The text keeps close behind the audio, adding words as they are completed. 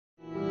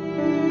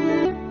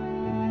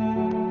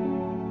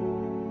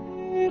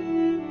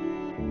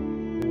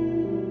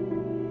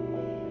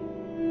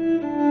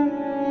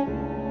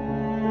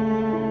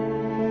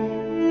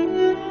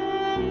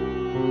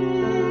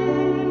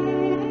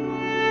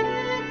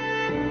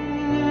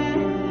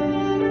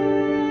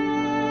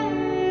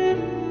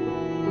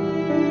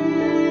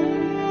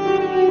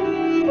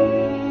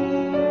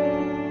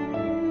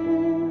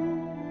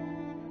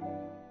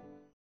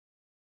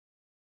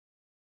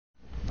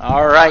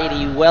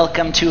and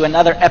welcome to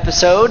another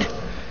episode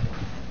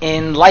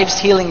in Life's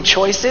Healing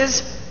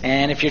Choices.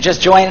 And if you're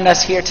just joining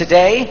us here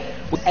today,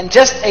 and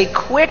just a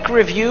quick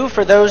review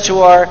for those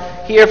who are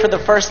here for the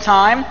first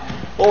time,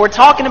 what we're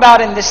talking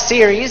about in this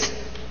series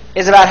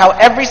is about how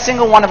every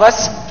single one of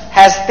us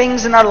has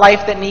things in our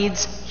life that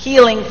needs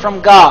healing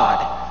from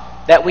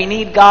God, that we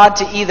need God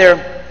to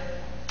either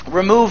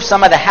remove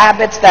some of the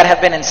habits that have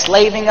been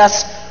enslaving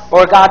us,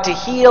 or God to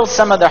heal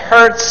some of the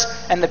hurts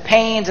and the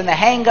pains and the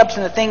hang-ups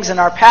and the things in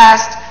our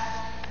past.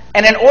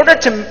 And in order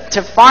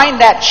to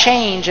find that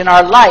change in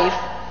our life,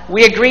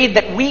 we agreed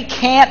that we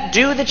can't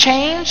do the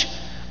change,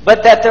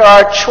 but that there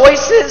are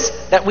choices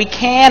that we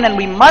can and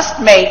we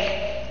must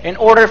make in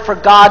order for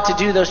God to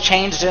do those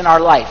changes in our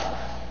life.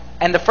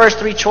 And the first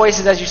three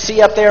choices, as you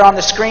see up there on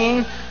the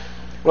screen,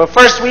 well,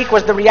 first week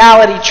was the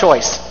reality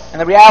choice.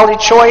 And the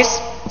reality choice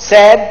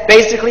said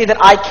basically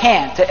that I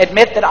can't, to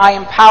admit that I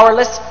am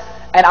powerless,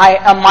 and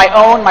on my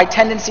own, my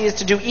tendency is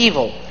to do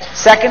evil.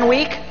 Second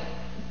week,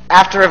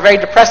 after a very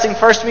depressing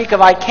first week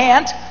of I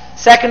can't,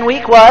 second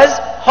week was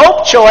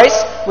hope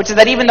choice, which is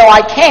that even though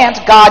I can't,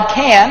 God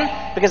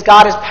can, because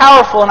God is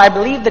powerful, and I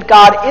believe that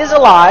God is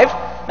alive,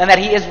 and that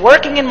He is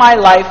working in my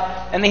life,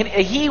 and that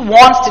He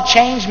wants to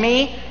change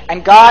me,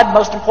 and God,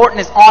 most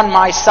important, is on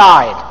my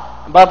side,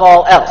 above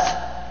all else.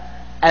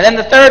 And then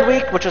the third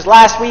week, which was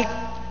last week,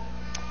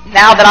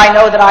 now that I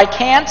know that I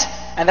can't,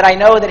 and that I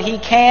know that He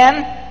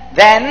can,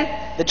 then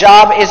the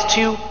job is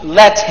to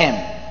let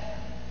Him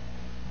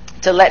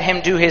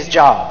do His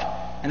job.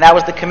 And that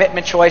was the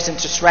commitment choice, and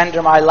to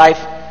surrender my life,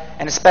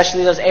 and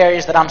especially those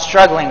areas that I'm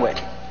struggling with.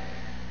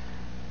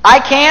 I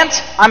can't,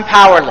 I'm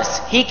powerless.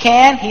 He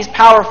can, He's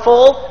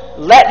powerful.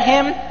 Let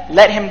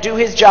Him do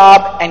His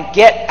job and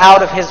get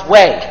out of His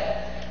way.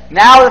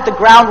 Now that the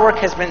groundwork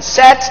has been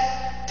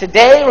set,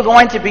 today we're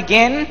going to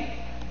begin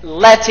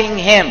letting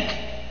Him.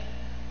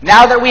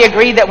 Now that we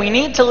agree that we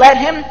need to let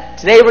Him,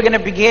 today we're going to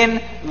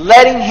begin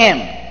letting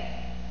Him.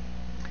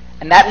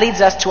 And that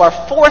leads us to our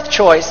fourth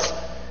choice,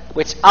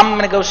 which I'm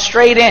going to go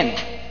straight in.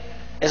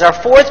 Is our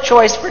fourth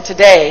choice for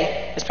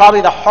today is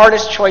probably the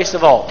hardest choice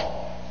of all.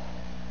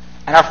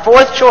 And our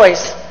fourth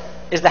choice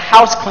is the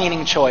house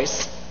cleaning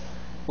choice,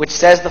 which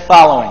says the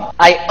following: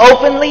 I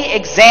openly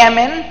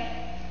examine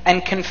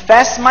and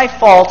confess my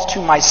faults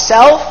to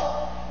myself,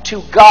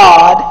 to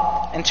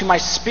God, and to my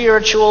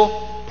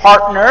spiritual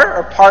partner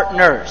or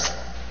partners.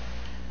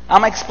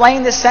 I'm going to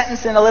explain this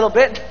sentence in a little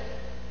bit,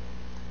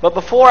 but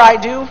before I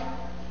do,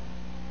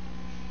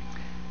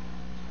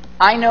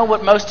 I know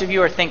what most of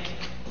you are thinking.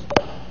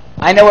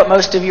 I know what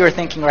most of you are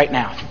thinking right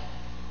now.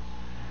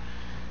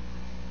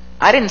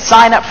 I didn't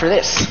sign up for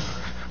this.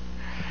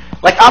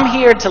 Like, I'm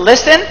here to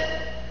listen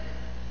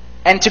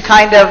and to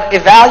kind of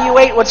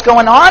evaluate what's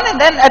going on,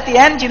 and then at the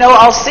end,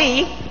 I'll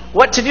see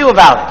what to do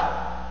about it.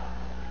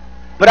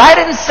 But I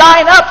didn't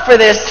sign up for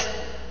this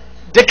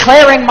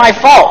declaring my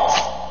faults.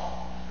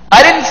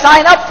 I didn't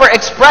sign up for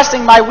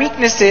expressing my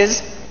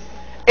weaknesses.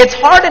 It's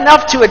hard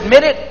enough to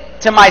admit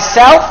it to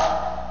myself.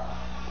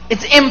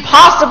 It's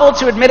impossible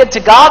to admit it to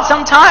God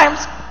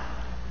sometimes.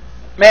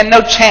 Man,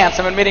 no chance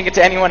I'm admitting it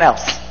to anyone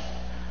else.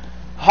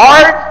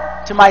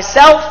 Hard to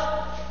myself,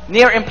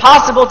 near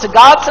impossible to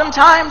God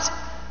sometimes.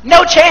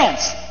 No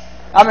chance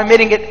I'm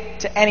admitting it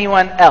to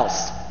anyone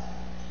else.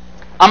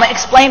 I'm going to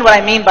explain what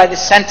I mean by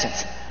this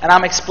sentence. And I'm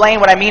going to explain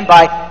what I mean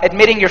by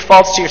admitting your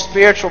faults to your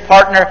spiritual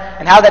partner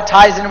and how that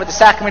ties in with the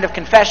sacrament of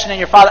confession and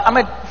your Father. I'm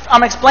going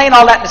to explain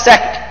all that in a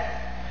second.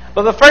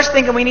 But the first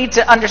thing that we need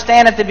to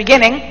understand at the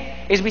beginning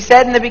is, we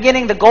said in the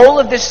beginning, the goal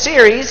of this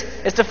series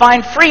is to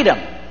find freedom.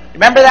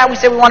 Remember that? We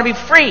said we want to be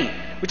free.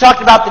 We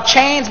talked about the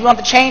chains. We want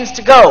the chains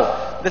to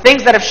go. The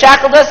things that have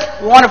shackled us,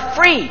 we want to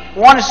free.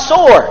 We want to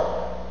soar.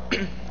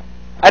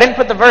 I didn't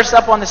put the verse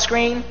up on the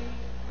screen,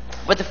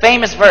 but the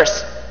famous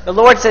verse. The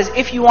Lord says,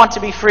 if you want to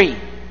be free,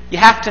 you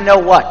have to know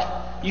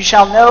what? You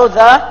shall know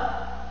the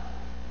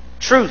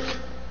truth,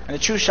 and the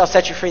truth shall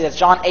set you free. That's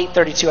John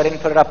 8:32. I didn't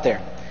put it up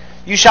there.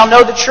 You shall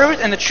know the truth,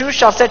 and the truth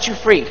shall set you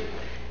free.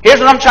 Here's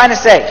what I'm trying to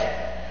say.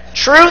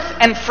 Truth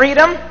and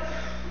freedom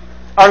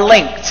are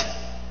linked.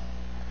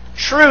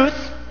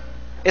 Truth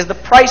is the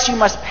price you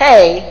must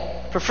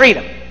pay for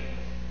freedom.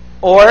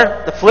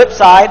 Or, the flip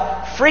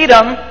side,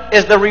 freedom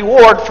is the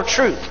reward for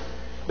truth.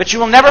 But you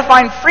will never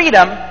find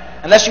freedom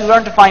unless you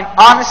learn to find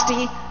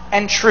honesty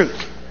and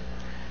truth.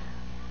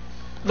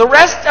 The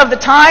rest of the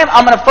time,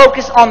 I'm going to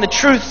focus on the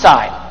truth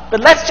side. But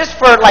let's just,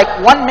 for like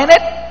 1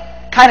 minute,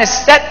 kind of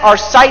set our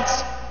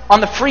sights on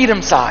the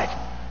freedom side.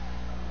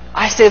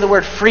 I say the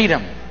word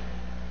freedom.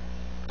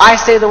 I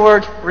say the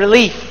word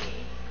relief.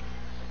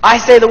 I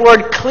say the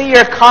word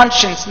clear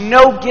conscience,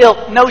 no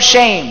guilt, no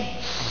shame.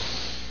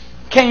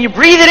 Can you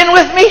breathe it in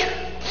with me?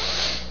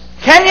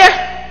 Can you?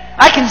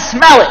 I can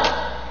smell it.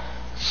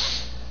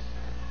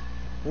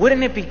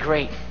 Wouldn't it be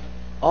great?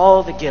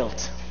 All the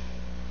guilt,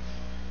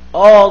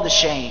 all the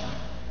shame,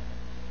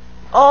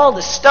 all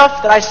the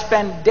stuff that I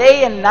spend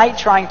day and night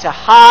trying to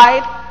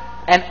hide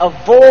and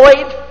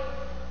avoid.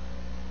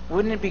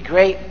 Wouldn't it be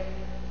great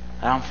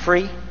that I'm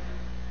free?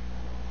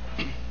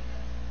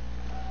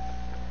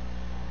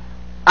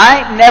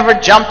 I never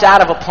jumped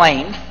out of a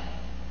plane.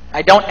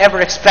 I don't ever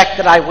expect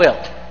that I will.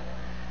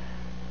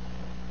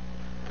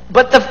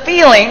 But the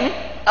feeling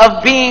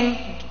of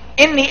being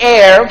in the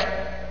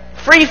air,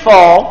 free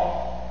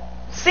fall,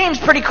 seems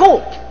pretty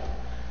cool.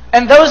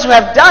 And those who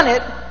have done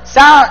it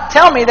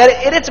tell me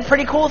that it's a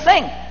pretty cool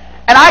thing.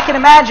 And I can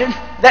imagine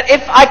that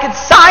if I could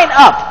sign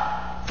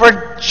up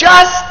for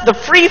just the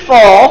free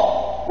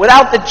fall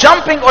without the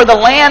jumping or the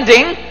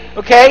landing,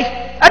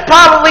 okay, I'd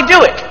probably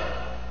do it.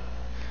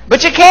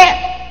 But you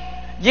can't.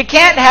 You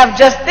can't have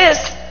just this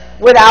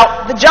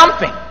without the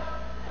jumping.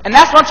 And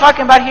that's what I'm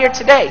talking about here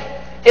today,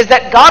 is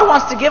that God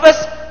wants to give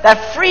us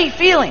that free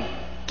feeling.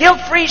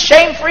 Guilt-free,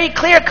 shame-free,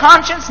 clear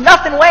conscience,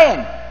 nothing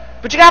weighing.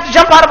 But you have to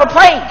jump out of a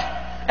plane.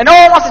 And no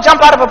one wants to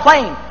jump out of a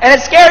plane. And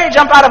it's scary to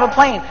jump out of a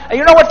plane. And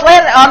you know what's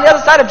landing on the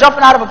other side of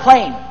jumping out of a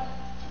plane?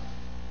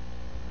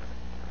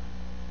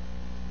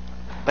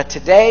 But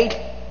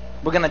today,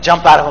 we're going to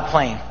jump out of a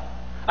plane.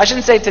 I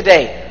shouldn't say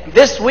today.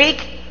 This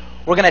week,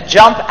 we're going to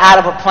jump out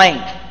of a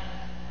plane.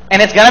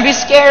 And it's going to be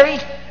scary,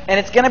 and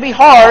it's going to be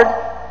hard.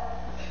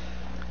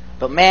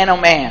 But man, oh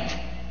man,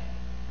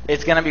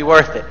 it's going to be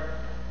worth it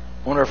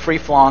when we're free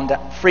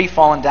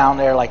falling down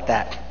there like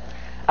that.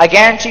 I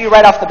guarantee you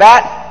right off the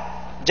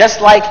bat,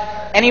 just like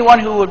anyone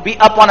who would be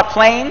up on a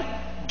plane,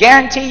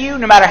 guarantee you,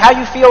 no matter how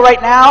you feel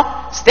right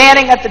now,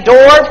 standing at the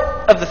door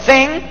of the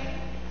thing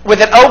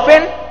with it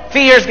open,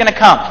 fear is going to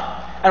come.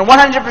 And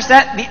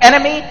 100% the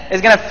enemy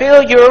is going to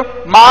fill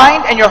your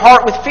mind and your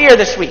heart with fear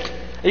this week.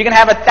 You're going to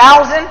have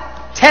 1,000,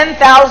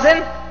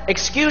 10,000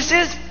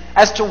 excuses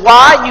as to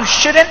why you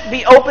shouldn't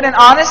be open and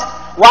honest,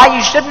 why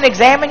you shouldn't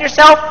examine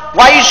yourself,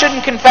 why you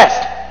shouldn't confess.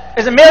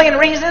 There's a million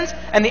reasons,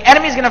 and the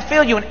enemy is going to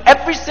fill you, and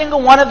every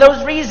single one of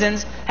those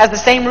reasons has the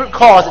same root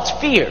cause.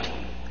 It's fear.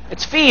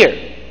 It's fear.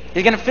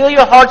 He's going to fill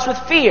your hearts with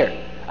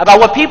fear about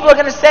what people are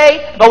going to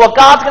say, about what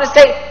God's going to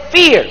say.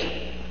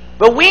 Fear.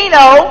 But we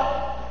know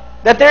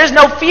that there is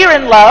no fear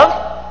in love,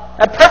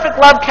 that perfect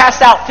love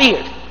casts out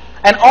fear.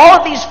 And all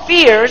of these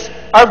fears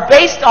are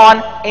based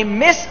on a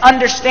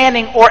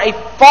misunderstanding or a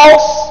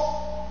false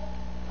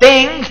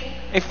thing,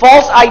 a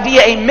false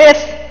idea, a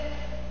myth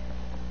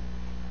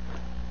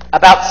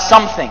about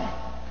something.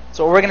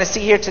 So what we're going to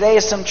see here today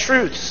is some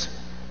truths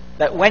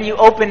that when you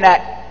open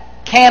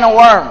that can of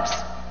worms,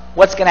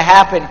 what's going to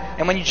happen,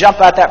 and when you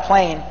jump out that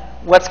plane,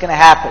 what's going to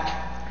happen.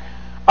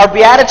 Our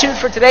beatitude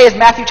for today is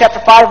Matthew chapter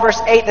 5, verse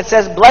 8, that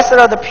says, "Blessed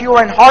are the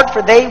pure in heart,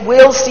 for they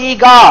will see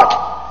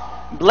God."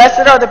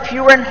 Blessed are the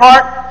pure in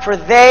heart, for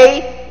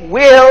they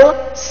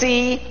will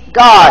see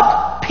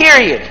God.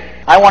 Period.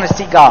 I want to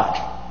see God.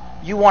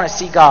 You want to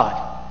see God.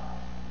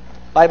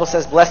 The Bible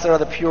says, "Blessed are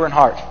the pure in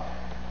heart."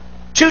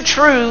 Two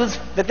truths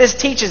that this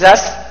teaches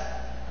us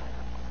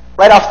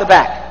right off the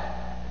bat.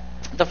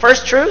 The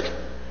first truth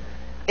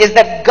is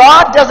that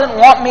God doesn't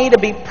want me to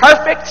be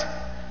perfect.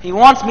 He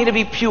wants me to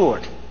be pure.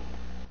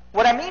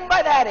 What I mean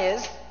by that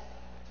is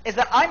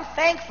that I'm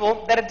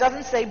thankful that it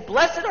doesn't say,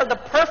 "Blessed are the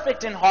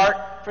perfect in heart,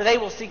 for they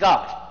will see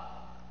God."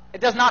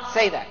 It does not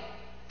say that.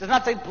 It does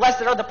not say,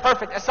 "Blessed are the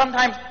perfect," as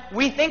sometimes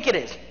we think it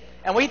is.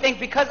 And we think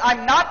because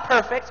I'm not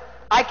perfect,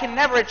 I can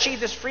never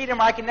achieve this freedom,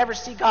 or I can never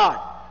see God.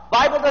 The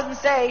Bible doesn't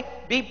say,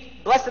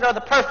 "Blessed are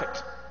the perfect."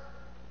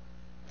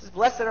 It says,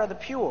 "Blessed are the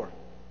pure."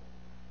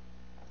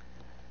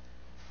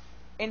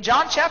 In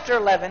John chapter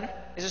 11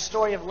 is a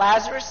story of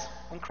Lazarus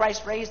when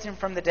Christ raised him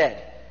from the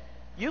dead.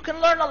 You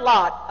can learn a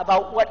lot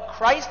about what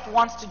Christ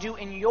wants to do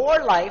in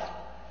your life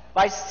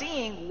by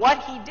seeing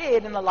what he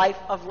did in the life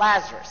of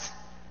Lazarus.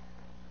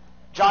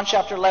 John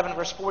chapter 11,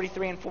 verse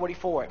 43 and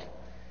 44.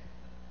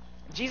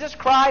 Jesus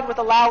cried with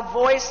a loud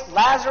voice,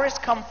 "Lazarus,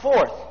 come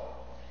forth."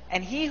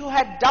 And he who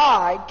had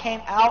died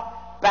came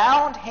out,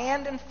 bound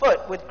hand and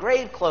foot with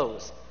grave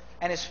clothes,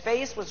 and his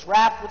face was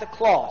wrapped with a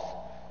cloth.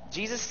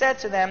 Jesus said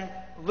to them,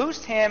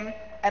 "Loose him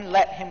and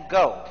let him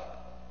go."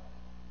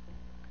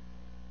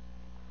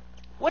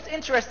 What's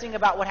interesting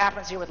about what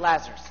happens here with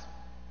Lazarus?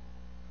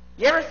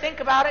 You ever think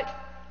about it?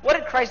 What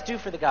did Christ do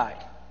for the guy?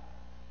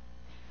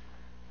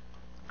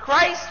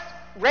 Christ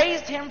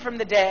raised him from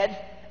the dead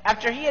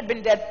after he had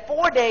been dead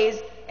 4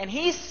 days, and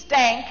he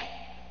stank,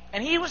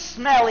 and he was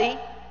smelly,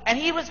 and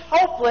he was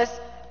hopeless,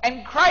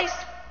 and Christ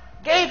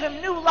gave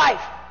him new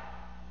life.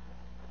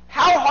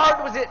 How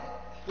hard was it,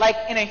 like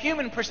in a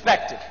human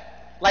perspective,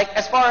 like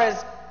as far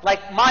as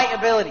like my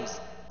abilities,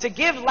 to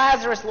give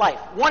Lazarus life?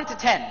 1 to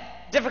 10,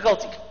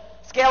 difficulty.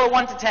 Scale of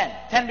 1 to 10,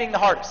 10 being the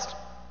hardest.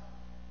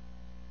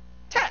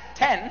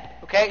 10,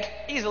 okay,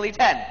 easily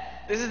 10.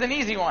 This is an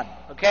easy one,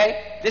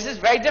 okay? This is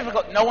very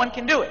difficult. No one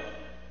can do it.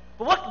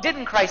 But what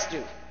didn't Christ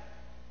do?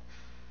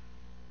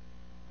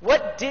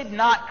 What did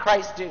not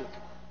Christ do?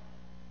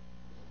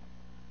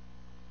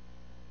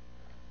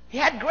 He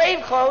had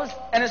grave clothes,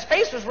 and his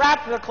face was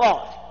wrapped with a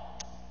cloth.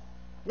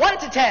 1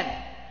 to 10.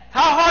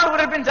 How hard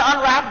would it have been to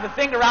unwrap the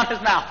thing around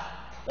his mouth?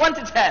 1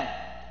 to 10.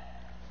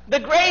 The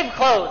grave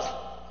clothes,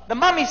 the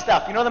mummy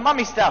stuff, you know the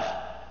mummy stuff.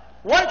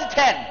 1 to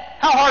 10.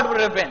 How hard would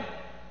it have been?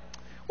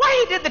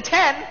 Why he did the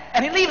 10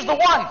 and he leaves the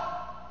 1?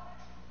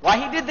 Why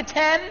he did the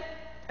 10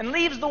 and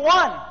leaves the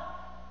 1?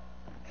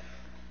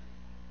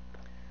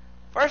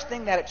 first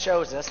thing that it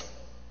shows us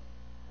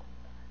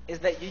is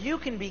that you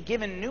can be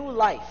given new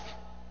life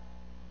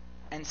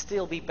and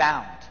still be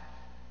bound.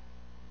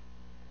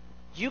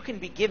 You can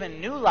be given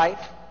new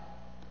life.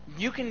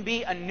 You can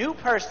be a new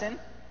person.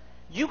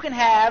 You can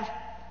have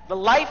the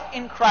life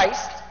in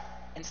Christ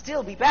and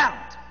still be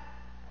bound.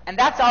 And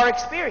that's our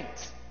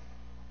experience.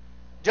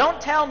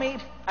 Don't tell me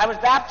I was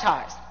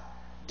baptized.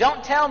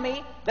 Don't tell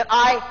me that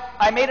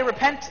I made a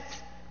repentance.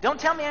 Don't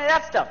tell me any of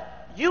that stuff.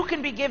 You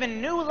can be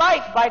given new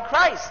life by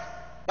Christ,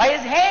 by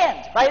His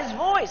hand, by His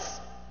voice,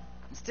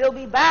 and still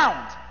be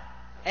bound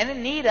and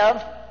in need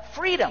of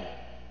freedom.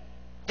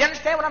 Do you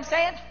understand what I'm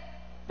saying?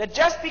 That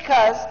just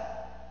because,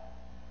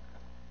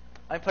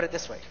 let me put it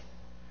this way,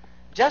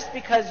 just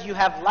because you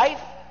have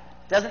life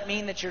doesn't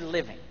mean that you're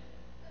living.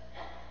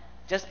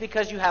 Just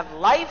because you have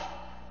life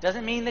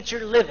doesn't mean that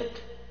you're living.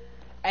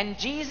 And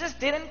Jesus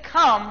didn't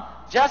come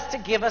just to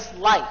give us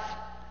life.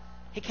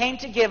 He came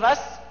to give us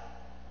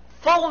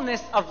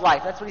fullness of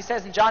life. That's what He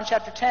says in John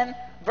chapter 10,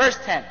 verse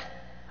 10.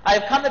 I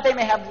have come that they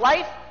may have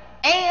life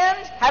and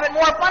have it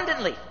more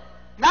abundantly.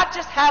 Not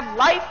just have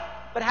life,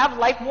 but have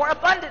life more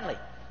abundantly.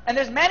 And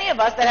there's many of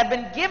us that have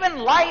been given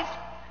life,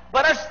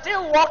 but are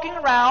still walking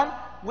around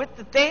with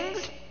the things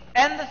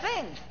and the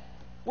things.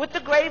 With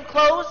the grave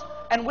clothes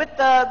and with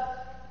the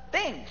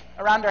thing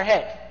around our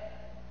head.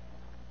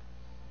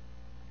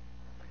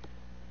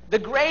 The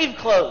grave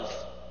clothes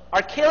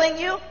are killing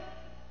you?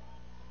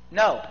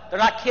 No, they're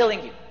not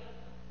killing you.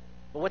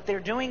 But what they're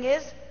doing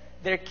is,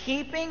 they're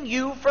keeping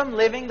you from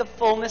living the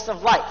fullness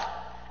of life.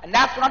 And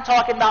that's what I'm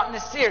talking about in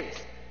this series.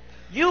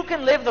 You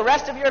can live the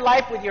rest of your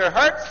life with your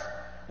hurts,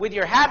 with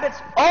your habits,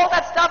 all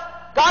that stuff.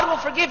 God will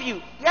forgive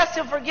you. Yes,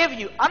 He'll forgive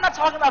you. I'm not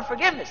talking about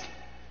forgiveness.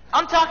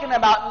 I'm talking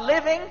about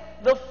living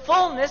the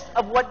fullness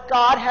of what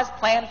God has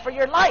planned for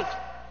your life.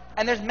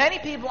 And there's many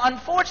people,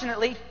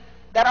 unfortunately,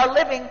 that are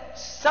living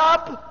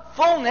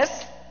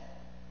sub-fullness,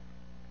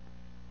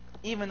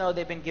 even though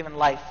they've been given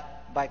life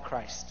by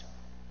Christ.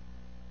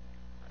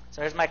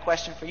 So here's my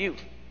question for you.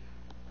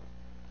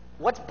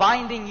 What's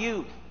binding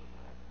you?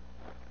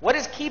 What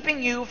is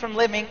keeping you from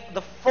living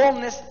the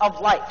fullness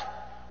of life?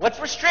 What's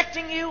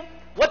restricting you?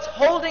 What's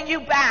holding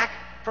you back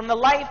from the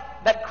life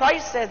that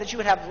Christ says that you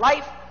would have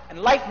life and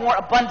life more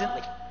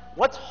abundantly?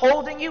 What's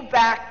holding you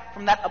back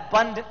from that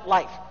abundant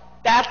life?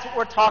 That's what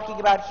we're talking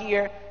about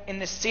here in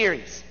this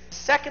series. The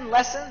second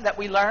lesson that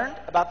we learned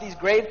about these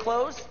grave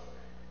clothes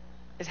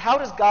is, how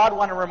does God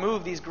want to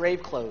remove these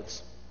grave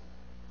clothes?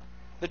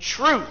 The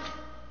truth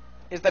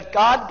is that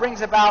God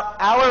brings about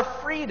our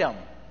freedom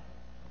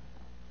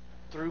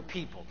through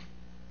people.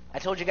 I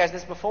told you guys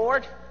this before,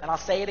 and I'll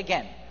say it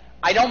again.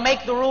 I don't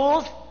make the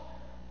rules.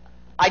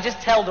 I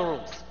just tell the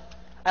rules.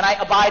 And I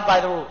abide by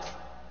the rules.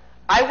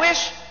 I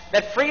wish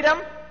that freedom,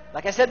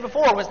 like I said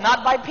before, was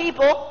not by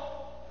people.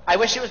 I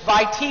wish it was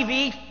by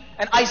TV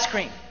and ice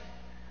cream.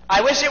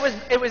 I wish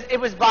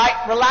it was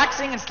by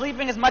relaxing and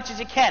sleeping as much as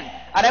you can.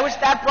 And I wish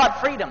that brought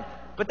freedom.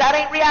 But that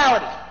ain't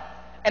reality.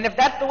 And if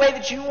that's the way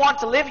that you want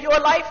to live your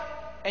life,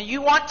 and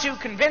you want to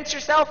convince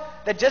yourself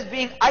that just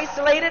being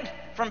isolated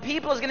from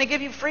people is going to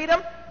give you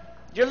freedom,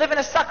 you're living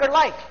a sucker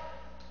life.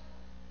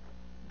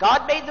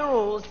 God made the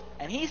rules,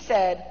 and He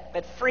said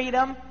that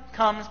freedom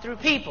comes through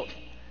people.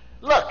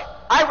 Look,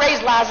 I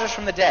raised Lazarus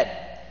from the dead.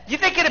 You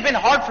think it would have been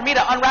hard for me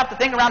to unwrap the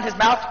thing around his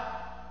mouth?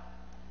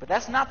 But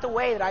that's not the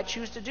way that I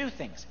choose to do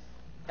things.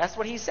 That's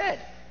what He said.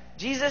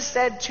 Jesus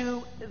said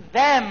to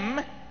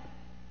them,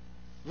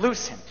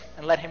 loose him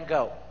and let him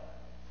go.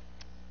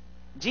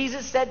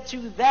 Jesus said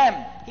to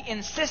them, He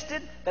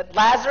insisted that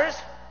Lazarus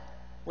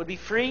would be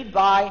freed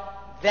by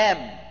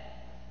them.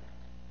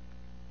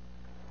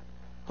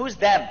 Who's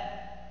them?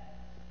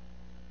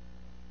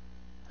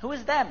 Who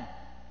is them?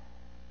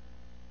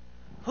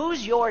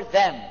 Who's your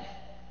them?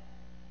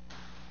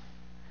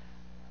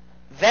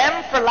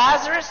 Them for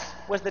Lazarus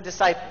was the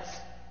disciples.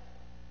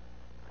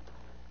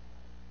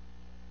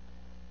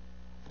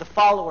 The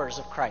followers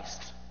of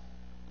Christ.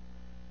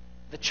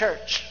 The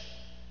church.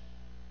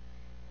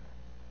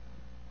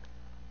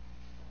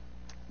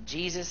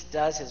 Jesus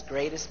does His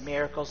greatest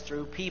miracles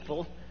through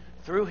people,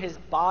 through His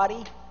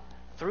body,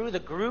 through the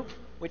group,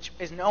 which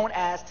is known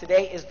as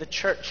today is the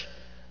church.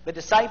 The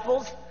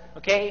disciples,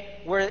 okay,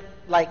 were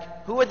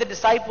like, who are the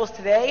disciples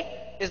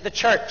today? Is the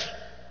church.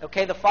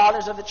 Okay, the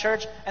fathers of the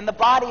church and the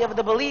body of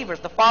the believers,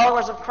 the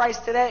followers of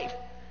Christ today.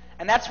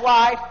 And that's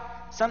why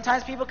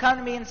sometimes people come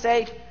to me and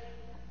say,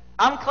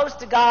 I'm close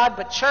to God,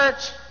 but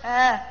church,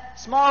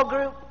 small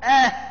group,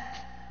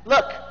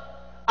 Look,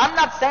 I'm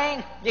not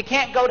saying you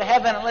can't go to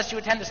heaven unless you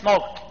attend a small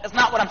group. That's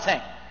not what I'm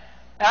saying.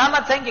 And I'm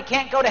not saying you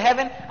can't go to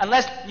heaven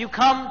unless you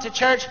come to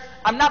church.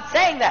 I'm not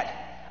saying that.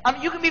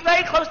 You can be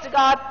very close to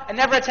God and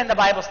never attend a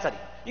Bible study.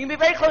 You can be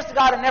very close to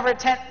God and never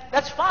attend.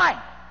 That's fine.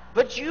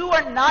 But you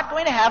are not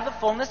going to have the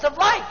fullness of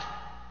life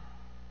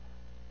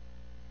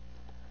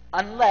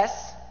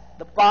unless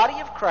the body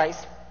of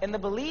Christ and the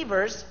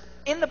believers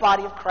in the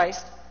body of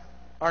Christ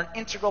are an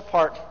integral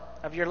part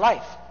of your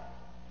life.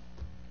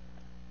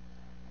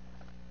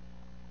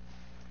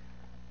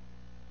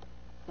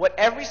 What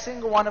every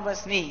single one of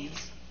us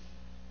needs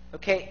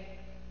Okay,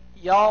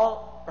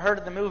 y'all heard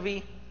of the movie?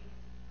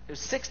 It was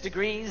 6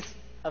 Degrees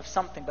of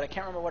something, but I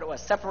can't remember what it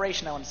was.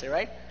 Separation, I want to say,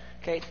 right?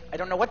 Okay, I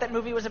don't know what that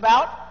movie was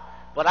about,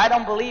 but I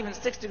don't believe in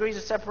 6 degrees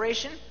of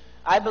separation.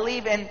 I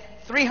believe in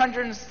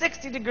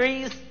 360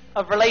 degrees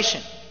of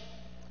relation.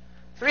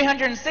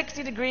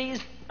 360 degrees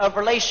of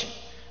relation.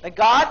 That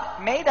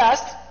God made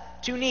us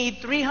to need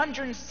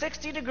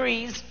 360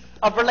 degrees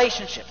of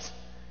relationships.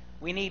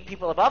 We need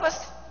people above us,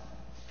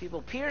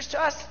 people peers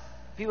to us,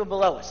 people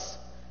below us.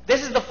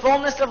 This is the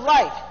fullness of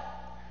life.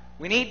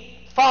 We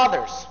need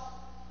fathers.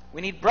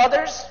 We need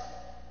brothers.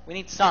 We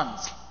need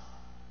sons.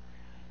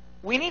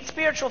 We need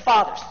spiritual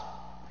fathers.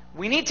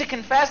 We need to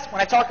confess.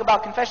 When I talk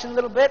about confession a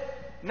little bit,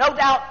 no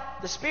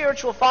doubt the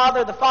spiritual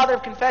father, the father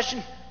of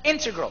confession,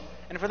 integral.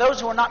 And for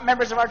those who are not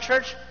members of our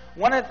church,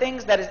 one of the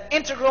things that is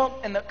integral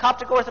in the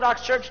Coptic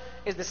Orthodox Church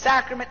is the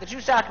sacrament, the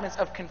two sacraments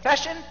of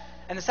confession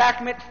and the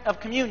sacrament of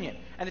communion.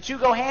 And the two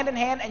go hand in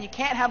hand, and you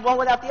can't have one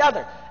without the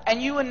other.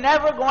 And you are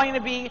never going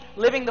to be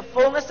living the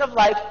fullness of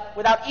life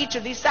without each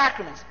of these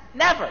sacraments.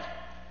 Never.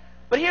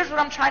 But here's what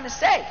I'm trying to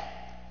say,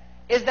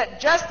 is that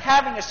just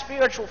having a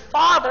spiritual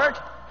father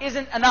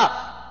isn't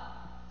enough.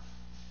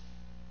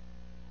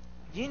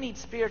 You need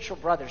spiritual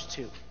brothers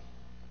too.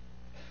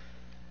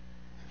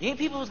 You need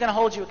people who's going to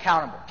hold you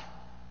accountable.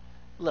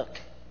 Look,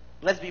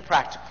 let's be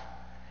practical.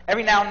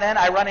 Every now and then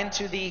I run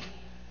into the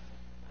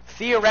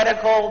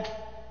theoretical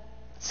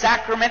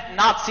sacrament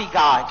Nazi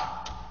guy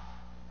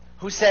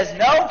who says,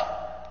 no,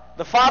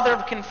 the father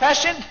of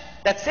confession,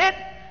 that's it,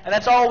 and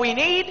that's all we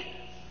need,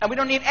 and we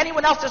don't need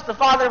anyone else, just the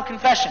father of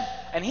confession.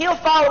 And he'll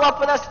follow up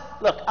with us,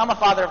 look, I'm a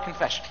father of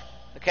confession,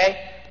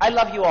 okay? I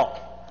love you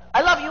all.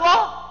 I love you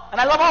all,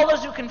 and I love all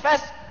those who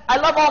confess. I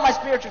love all my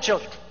spiritual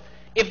children.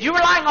 If you're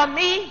relying on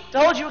me to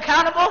hold you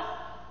accountable,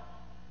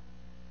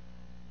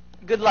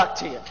 good luck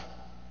to you.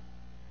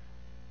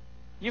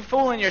 You're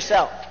fooling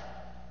yourself.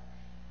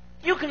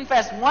 You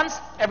confess once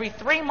every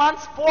 3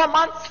 months, 4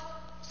 months,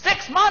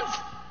 6 months.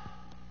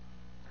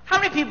 How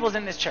many people is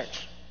in this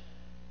church?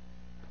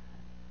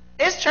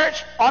 This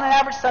church, on an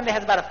average Sunday,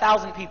 has about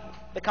 1,000 people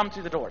that come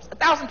through the doors.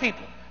 1,000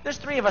 people. There's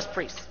 3 of us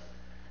priests.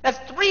 That's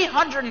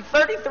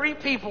 333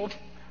 people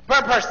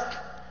per person.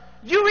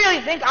 You really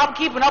think I'm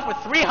keeping up with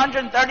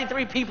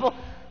 333 people?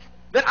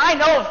 That I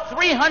know of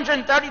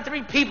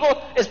 333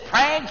 people is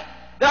praying?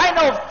 That I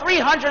know of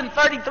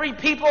 333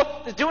 people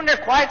is doing their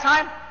quiet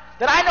time?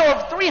 That I know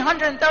of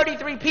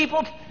 333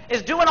 people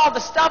is doing all the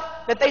stuff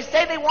that they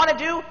say they want to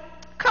do?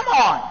 Come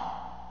on.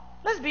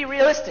 Let's be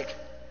realistic.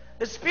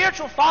 The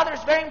spiritual father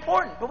is very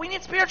important, but we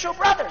need spiritual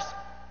brothers.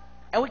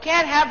 And we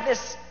can't have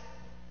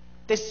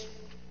this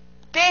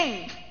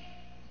thing,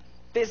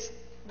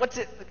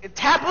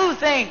 taboo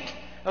thing,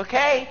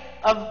 okay?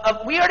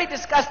 We already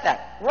discussed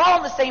that. We're all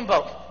in the same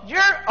boat. You're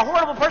a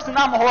horrible person,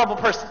 I'm a horrible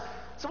person.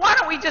 So why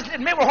don't we just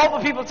admit we're horrible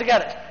people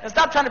together and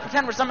stop trying to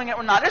pretend we're something that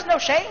we're not? There's no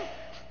shame.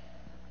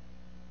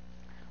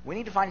 We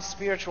need to find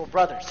spiritual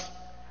brothers.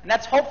 And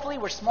that's hopefully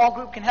where small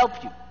group can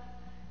help you.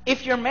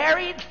 If you're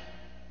married,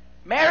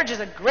 marriage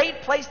is a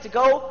great place to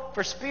go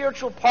for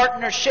spiritual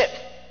partnership.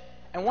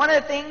 And one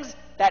of the things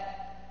that,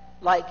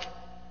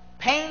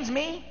 pains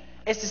me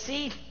is to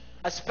see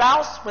a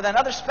spouse with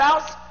another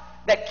spouse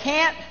that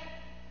can't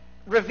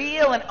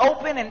reveal and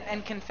open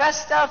and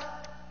confess stuff.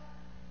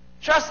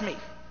 Trust me,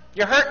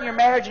 you're hurting your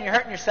marriage and you're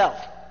hurting yourself.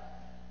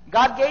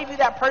 God gave you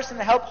that person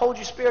to help hold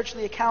you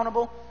spiritually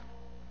accountable,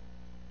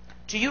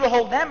 to you to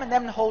hold them and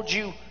them to hold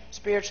you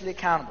spiritually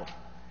accountable.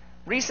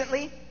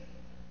 Recently,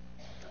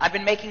 I've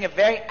been making a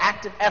very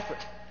active effort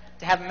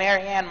to have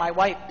Mary Ann, my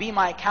wife, be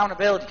my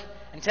accountability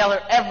and tell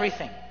her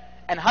everything.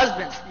 And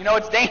husbands, you know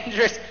it's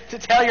dangerous to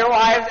tell your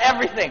wives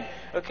everything,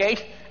 okay?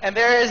 And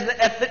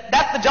that's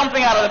the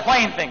jumping out of the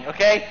plane thing,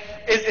 okay?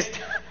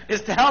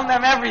 Is telling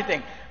them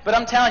everything. But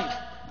I'm telling you,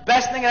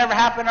 best thing that ever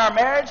happened in our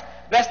marriage,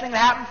 best thing that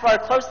happened for our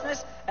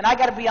closeness, and I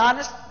got to be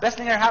honest, best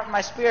thing that ever happened in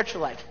my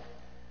spiritual life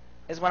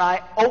is when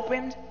I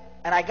opened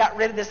and I got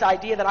rid of this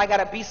idea that I got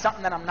to be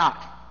something that I'm not.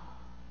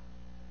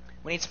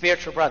 We need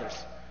spiritual brothers.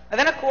 And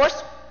then, of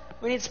course,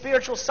 we need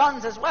spiritual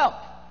sons as well,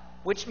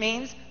 which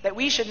means that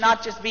we should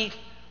not just be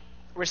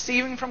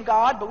receiving from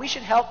God, but we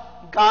should help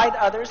guide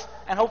others,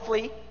 and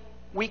hopefully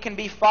we can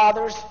be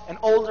fathers and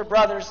older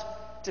brothers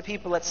to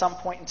people at some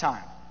point in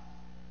time.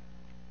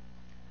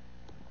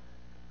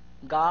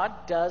 God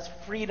does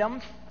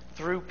freedom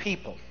through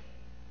people.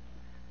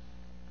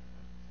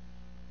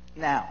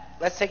 Now,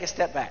 let's take a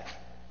step back.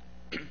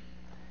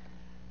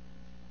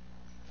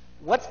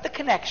 What's the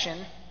connection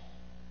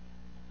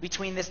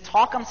between this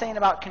talk I'm saying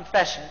about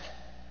confession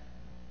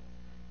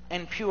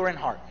and pure in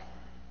heart?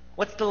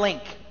 What's the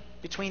link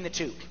between the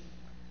two?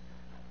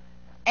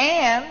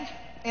 And,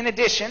 in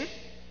addition,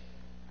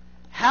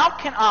 how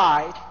can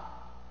I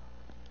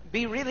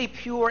be really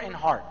pure in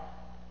heart?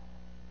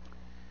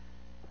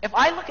 If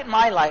I look at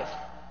my life,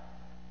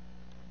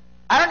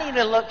 I don't even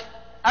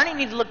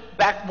need to look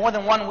back more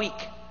than 1 week.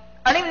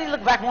 I don't even need to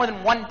look back more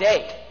than 1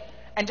 day.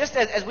 And just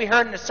as we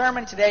heard in the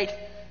sermon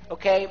today,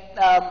 okay,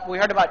 we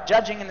heard about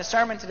judging in the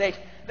sermon today,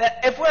 that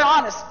if we're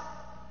honest,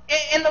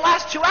 in the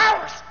last 2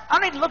 hours. I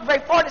don't need to look very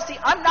far to see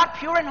I'm not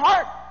pure in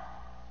heart.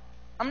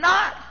 I'm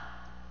not.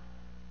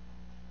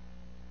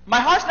 My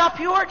heart's not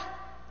pure.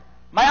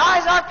 My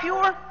eyes aren't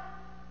pure.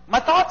 My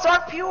thoughts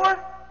aren't pure.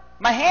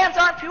 My hands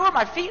aren't pure.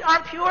 My feet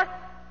aren't pure.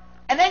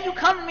 And then you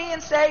come to me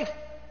and say,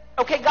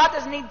 okay, God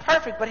doesn't need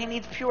perfect, but He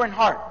needs pure in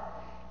heart.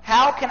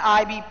 How can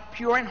I be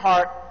pure in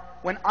heart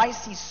when I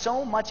see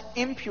so much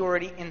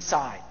impurity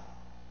inside?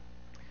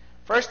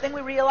 First thing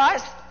we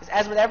realize is,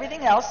 as with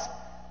everything else,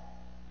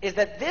 is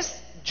that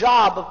this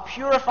job of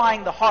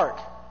purifying the heart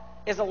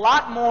is a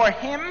lot more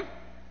Him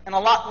and a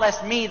lot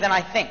less me than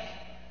I think.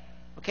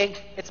 Okay?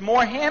 It's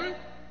more Him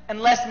and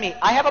less me.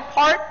 I have a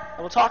part, and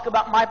we'll talk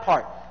about my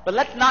part. But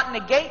let's not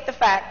negate the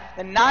fact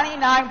that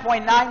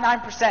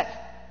 99.99%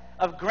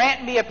 of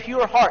grant me a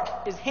pure heart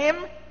is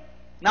Him,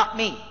 not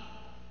me.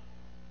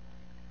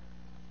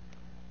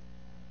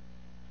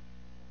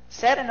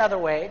 Said another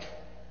way,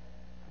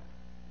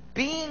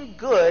 being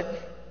good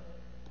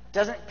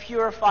doesn't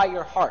purify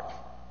your heart.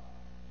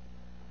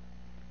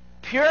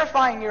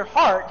 Purifying your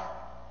heart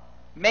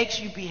makes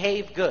you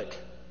behave good.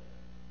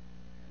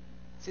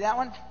 See that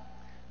one?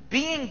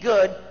 Being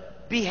good,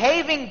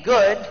 behaving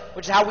good,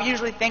 which is how we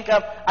usually think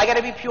of, I got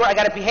to be pure, I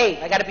got to behave.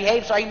 I got to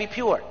behave so I can be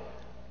pure.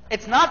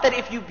 It's not that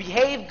if you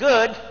behave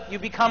good, you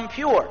become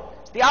pure.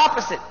 It's the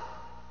opposite.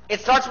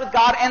 It starts with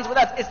God, ends with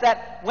us. It's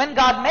that when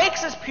God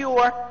makes us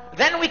pure,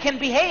 then we can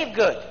behave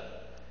good.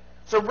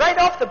 So right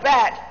off the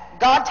bat,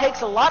 God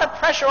takes a lot of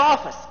pressure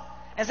off us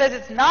and says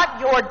it's not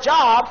your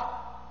job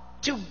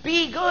to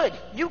be good.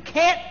 You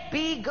can't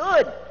be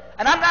good.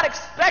 And I'm not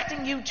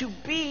expecting you to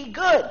be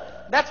good.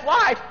 That's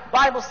why the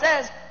Bible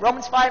says,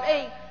 Romans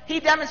 5:8, He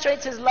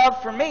demonstrates His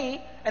love for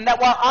me, and that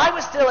while I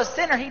was still a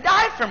sinner, He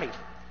died for me.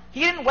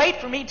 He didn't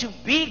wait for me to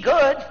be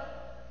good.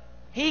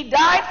 He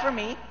died for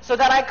me so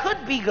that I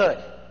could be good.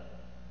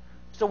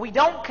 So we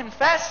don't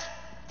confess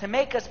to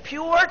make us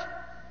pure.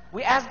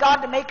 We ask God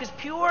to make us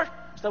pure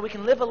so that we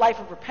can live a life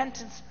of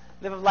repentance,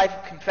 live a life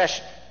of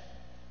confession.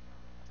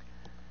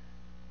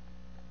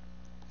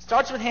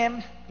 Starts with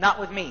Him,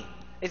 not with me.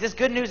 Is this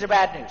good news or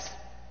bad news?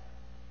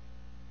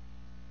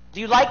 Do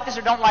you like this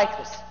or don't like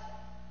this?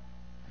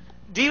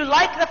 Do you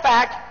like the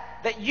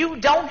fact that you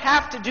don't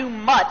have to do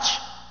much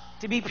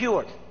to be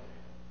pure?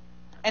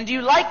 And do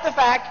you like the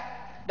fact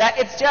that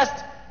it's just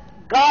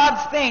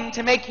God's thing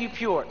to make you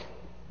pure?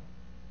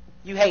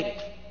 You hate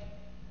it.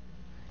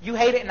 You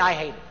hate it and I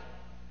hate it.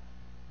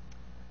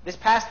 This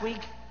past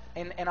week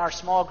in our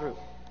small group,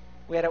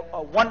 we had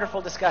a wonderful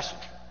discussion.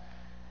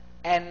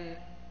 And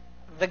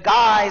the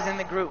guys in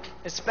the group,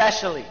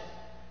 especially,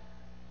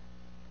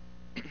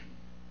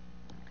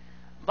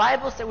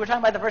 Bible said, we're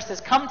talking about the verse that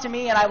says, come to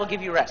me and I will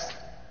give you rest.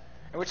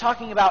 And we're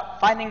talking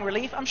about finding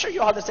relief. I'm sure you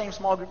all had the same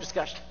small group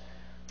discussion.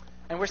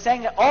 And we're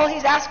saying that all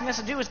He's asking us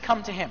to do is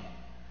come to Him.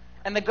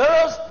 And the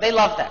girls, they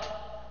loved that.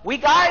 We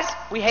guys,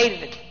 we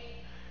hated it.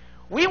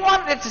 We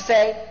wanted it to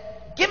say,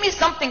 give me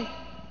something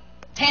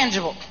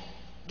tangible.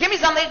 Give me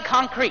something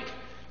concrete.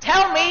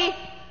 Tell me,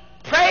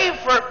 pray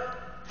for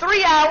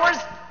 3 hours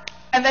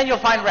and then you'll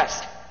find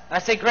rest. And I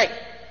say, great.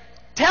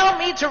 Tell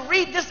me to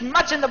read this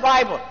much in the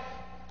Bible.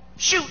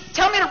 Shoot,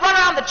 tell me to run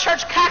around the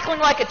church cackling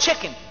like a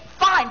chicken.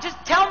 Fine, just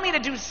tell me to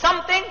do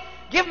something.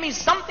 Give me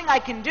something I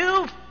can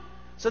do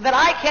so that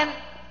I can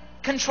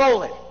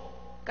control it.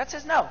 God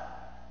says, no.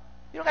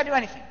 You don't got to do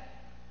anything.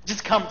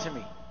 Just come to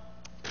me.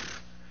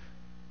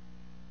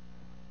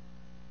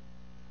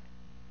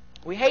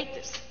 We hate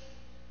this.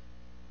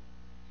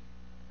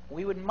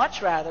 We would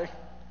much rather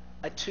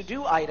a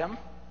to-do item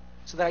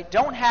so that I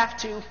don't have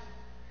to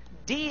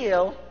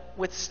deal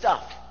with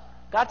stuff.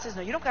 God says,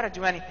 no, you don't got to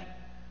do anything.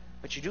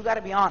 But you do got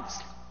to be honest.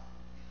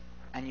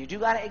 And you do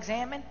got to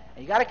examine.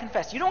 And you got to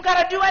confess. You don't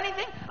got to do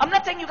anything. I'm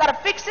not saying you got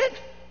to fix it.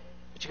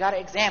 But you got to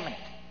examine it.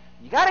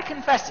 You got to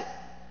confess it.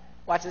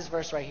 Watch this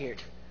verse right here.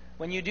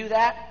 When you do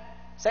that,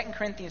 2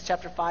 Corinthians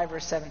chapter 5,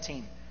 verse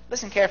 17.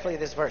 Listen carefully to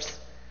this verse.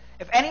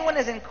 If anyone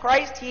is in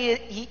Christ, he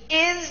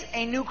is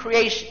a new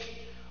creation.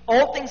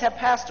 Old things have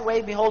passed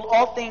away. Behold,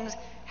 all things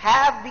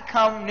have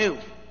become new.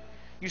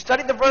 You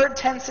study the verb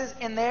tenses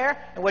in there,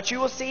 and what you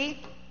will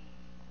see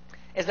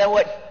is that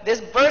what this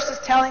verse is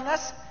telling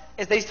us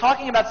is that He's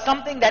talking about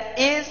something that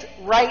is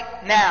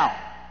right now.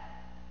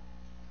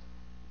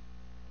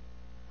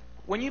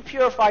 When you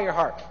purify your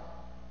heart,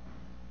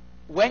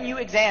 when you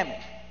examine,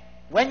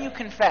 when you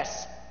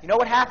confess, you know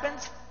what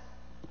happens?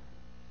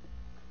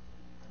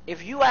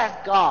 If you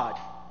ask God,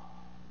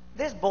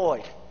 this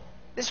boy,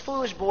 this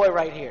foolish boy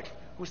right here,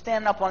 who's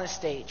standing up on this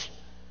stage,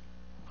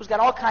 who's got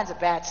all kinds of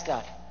bad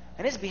stuff,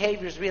 and his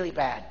behavior is really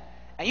bad,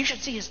 and you should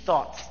see his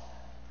thoughts,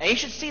 and you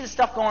should see the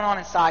stuff going on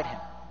inside him.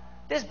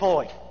 This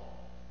boy,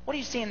 what do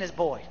you see in this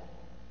boy?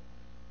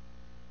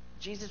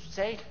 Jesus would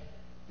say,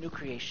 new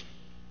creation.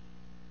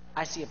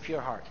 I see a pure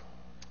heart.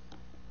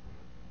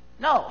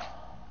 No,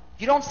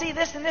 you don't see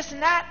this and this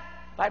and that?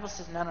 The Bible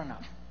says, no.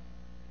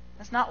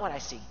 That's not what I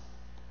see.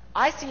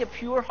 I see a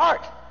pure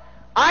heart.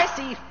 I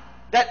see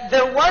that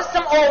there was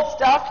some old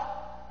stuff,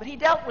 but He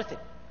dealt with it.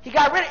 He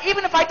got rid of it.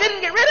 Even if I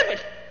didn't get rid of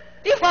it,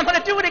 even if I'm going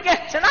to do it again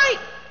tonight,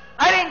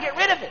 I didn't get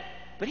rid of it.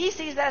 But he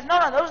sees that as, no,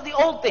 those are the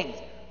old things.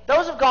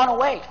 Those have gone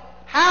away.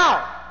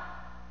 How?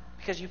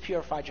 Because you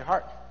purified your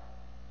heart.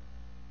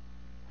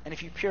 And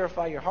if you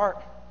purify your heart,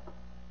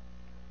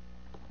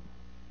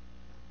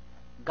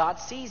 God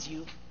sees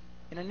you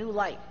in a new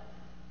light.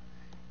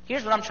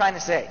 Here's what I'm trying to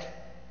say.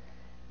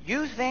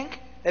 You think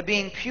that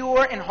being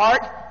pure in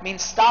heart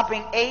means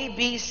stopping A,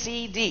 B,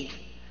 C, D,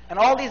 and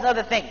all these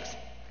other things.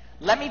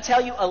 Let me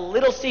tell you a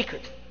little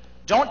secret.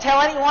 Don't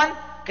tell anyone,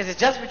 because it's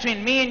just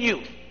between me and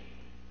you.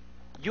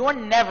 You're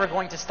never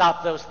going to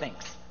stop those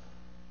things.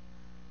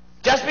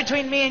 Just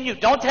between me and you.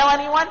 Don't tell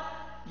anyone.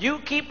 You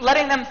keep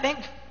letting them think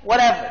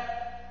whatever.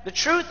 The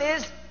truth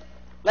is,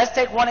 let's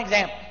take one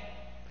example.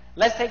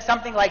 Let's take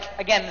something like,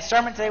 again, the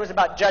sermon today was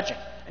about judging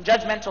and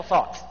judgmental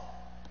thoughts.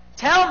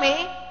 Tell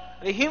me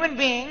the human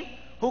being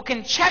who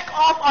can check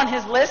off on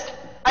his list,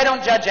 I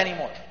don't judge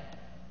anymore.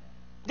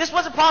 This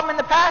was a problem in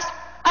the past.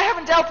 I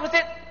haven't dealt with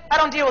it. I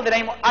don't deal with it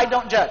anymore. I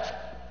don't judge.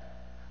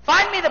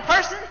 Find me the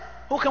person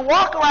who can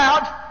walk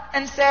around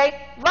and say,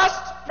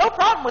 lust, no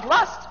problem with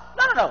lust.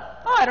 No.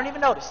 Oh, I don't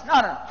even notice. No.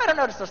 I don't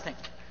notice those things.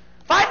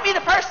 Find me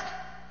the person.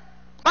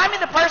 Find me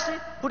the person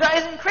who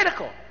isn't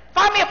critical.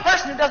 Find me a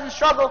person who doesn't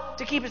struggle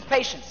to keep his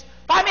patience.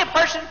 Find me a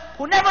person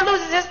who never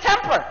loses his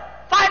temper.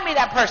 Find me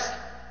that person.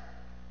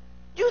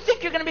 You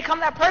think you're going to become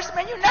that person?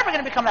 Man, you're never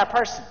going to become that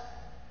person.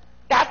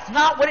 That's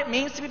not what it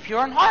means to be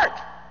pure in heart.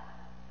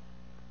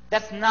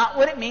 That's not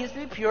what it means to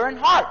be pure in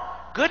heart.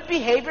 Good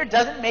behavior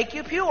doesn't make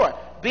you pure.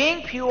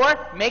 Being pure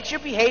makes your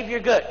behavior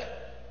good.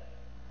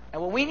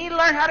 And what we need to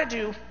learn how to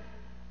do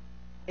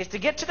is to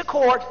get to the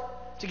core,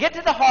 to get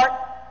to the heart,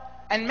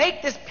 and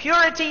make this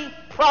purity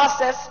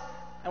process,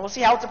 and we'll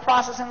see how it's a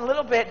process in a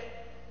little bit,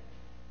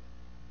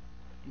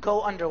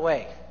 go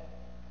underway.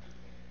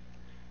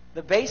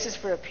 The basis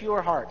for a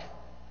pure heart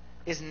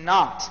is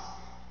not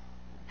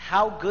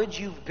how good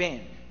you've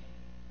been,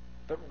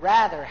 but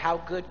rather how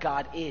good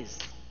God is.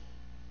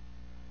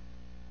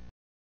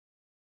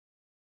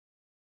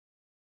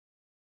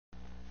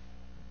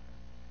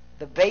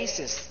 The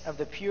basis of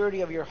the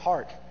purity of your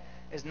heart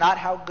is not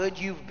how good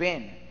you've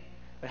been,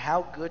 but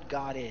how good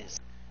God is.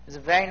 There's a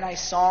very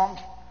nice song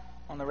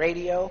on the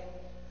radio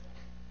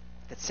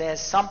that says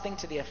something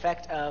to the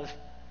effect of,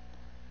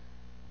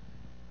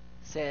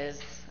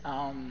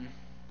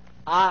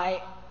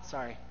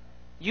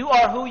 you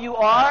are who you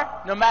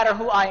are, no matter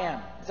who I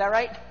am. Is that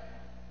right?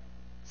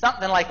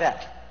 Something like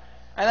that.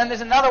 And then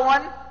there's another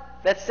one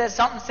that says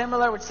something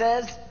similar, which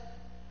says,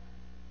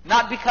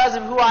 not because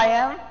of who I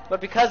am, but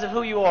because of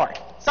who you are.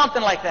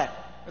 Something like that.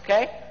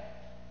 Okay?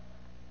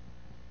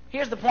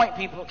 Here's the point,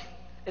 people,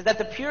 is that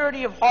the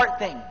purity of heart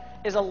thing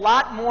is a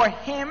lot more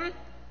Him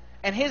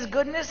and His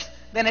goodness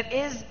than it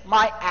is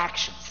my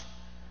actions.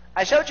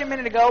 I showed you a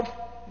minute ago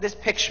this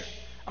picture.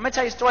 I'm going to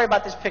tell you a story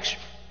about this picture.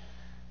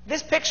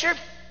 This picture,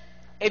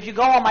 if you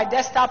go on my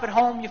desktop at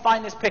home, you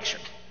find this picture.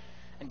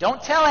 And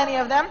don't tell any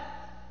of them,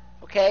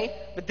 okay?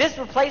 But this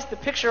replaced the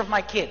picture of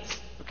my kids,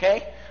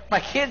 okay? My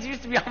kids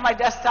used to be on my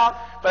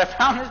desktop, but I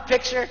found this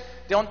picture.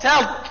 Don't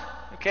tell them,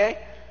 okay?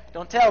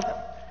 Don't tell them.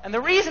 And the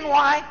reason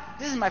why,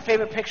 this is my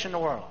favorite picture in the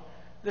world.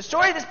 The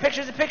story of this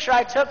picture is a picture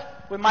I took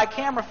with my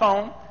camera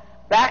phone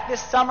back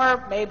this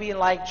summer, maybe in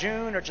like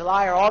June or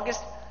July or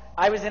August.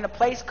 I was in a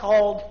place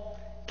called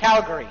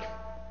Calgary,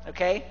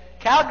 okay?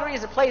 Calgary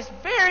is a place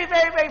very,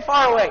 very, very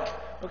far away,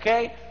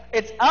 okay?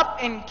 It's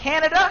up in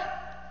Canada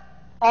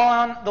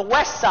on the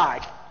west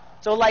side,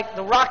 so like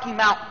the Rocky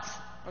Mountains,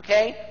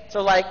 okay?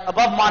 So like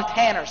above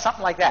Montana or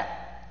something like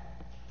that.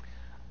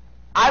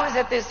 I was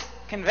at this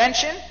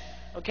convention,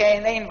 okay,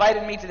 and they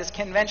invited me to this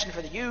convention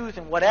for the youth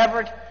and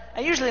whatever.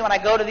 And usually when I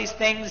go to these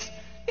things,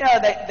 you know,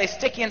 they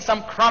stick you in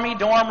some crummy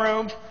dorm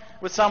room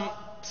with some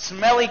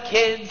smelly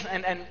kids,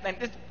 and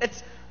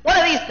it's one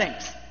of these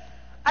things.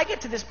 I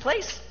get to this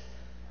place,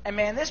 and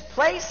man, this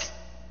place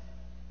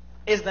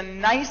is the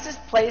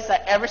nicest place I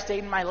ever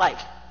stayed in my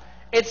life.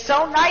 It's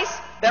so nice,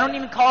 they don't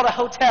even call it a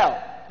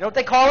hotel. You know what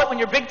they call it when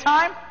you're big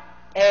time?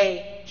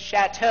 A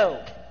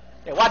chateau.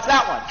 Yeah, watch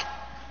that one.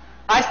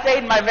 I stayed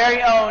in my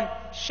very own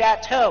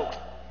chateau.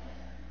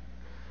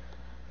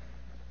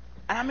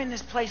 And I'm in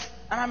this place,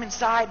 and I'm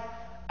inside,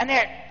 and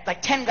there are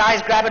like 10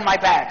 guys grabbing my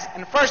bags.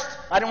 And at first,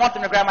 I didn't want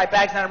them to grab my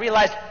bags, and I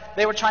realized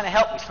they were trying to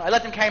help me, so I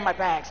let them carry my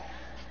bags.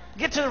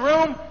 Get to the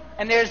room,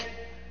 and there's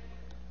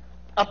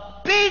a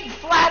big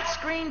flat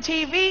screen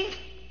TV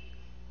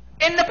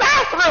in the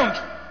bathroom.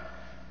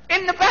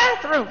 In the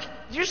bathroom.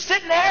 You're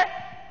sitting there,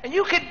 and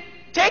you could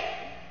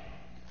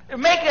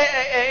make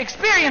an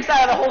experience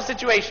out of the whole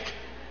situation.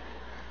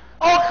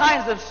 All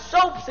kinds of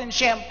soaps and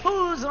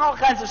shampoos and all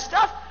kinds of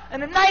stuff.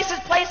 And the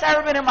nicest place I've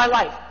ever been in my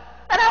life.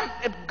 And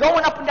I'm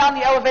going up and down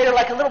the elevator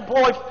like a little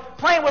boy,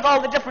 playing with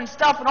all the different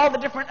stuff and all the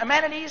different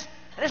amenities.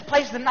 And this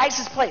place is the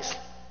nicest place.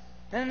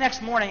 Then the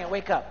next morning I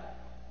wake up.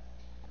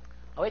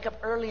 I wake up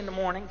early in the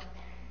morning,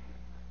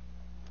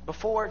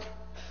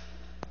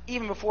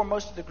 even before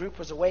most of the group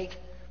was awake,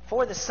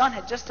 before the sun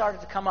had just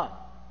started to come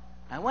up.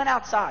 I went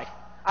outside.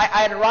 I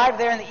had arrived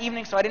there in the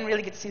evening, so I didn't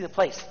really get to see the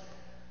place.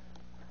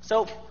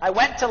 So I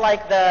went to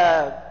like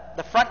the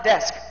the front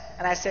desk,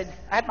 and I said,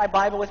 I had my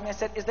Bible with me. I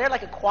said, is there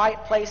like a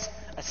quiet place,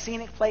 a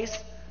scenic place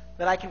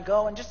that I can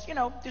go and just,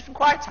 do some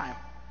quiet time?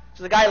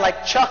 So the guy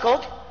like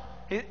chuckled,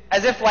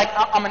 as if like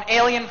I'm an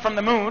alien from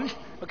the moon,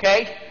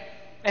 okay?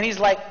 And he's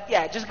like,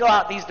 yeah, just go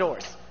out these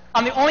doors.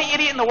 I'm the only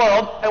idiot in the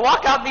world. I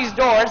walk out these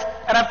doors,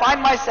 and I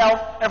find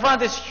myself in front of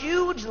this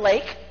huge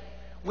lake,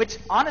 which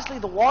honestly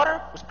the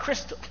water was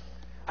crystal.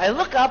 I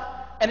look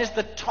up, and it's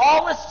the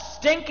tallest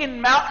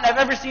stinking mountain I've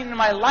ever seen in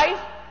my life,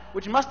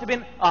 which must have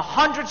been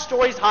 100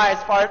 stories high,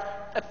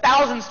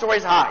 1,000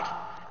 stories high.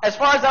 As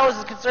far as I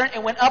was concerned,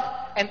 it went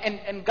up,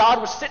 and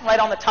God was sitting right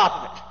on the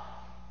top of it.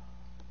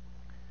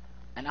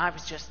 And I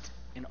was just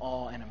in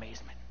awe and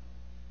amazement.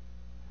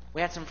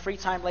 We had some free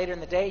time later in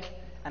the day,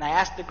 and I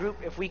asked the group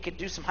if we could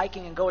do some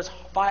hiking and go as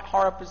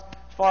far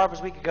up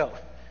as we could go.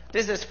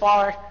 This is as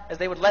far as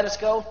they would let us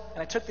go,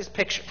 and I took this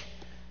picture.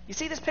 You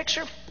see this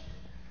picture?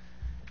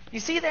 You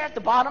see there at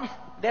the bottom?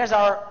 There's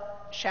our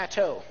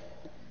chateau.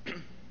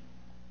 And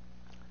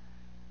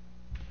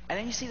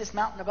then you see this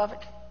mountain above it?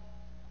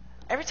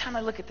 Every time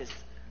I look at this,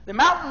 the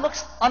mountain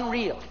looks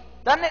unreal,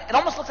 doesn't it? It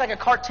almost looks like a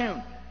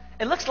cartoon.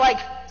 It looks like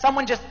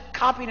someone just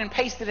copied and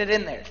pasted it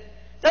in there.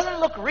 It doesn't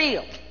look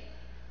real.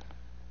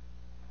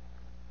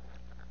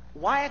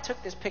 Why I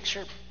took this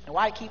picture and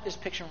why I keep this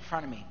picture in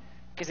front of me,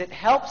 because it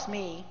helps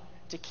me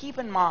to keep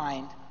in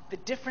mind the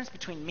difference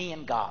between me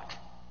and God.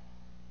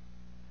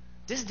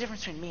 This is the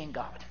difference between me and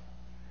God.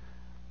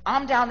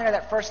 I'm down there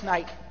that first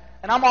night,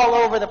 and I'm all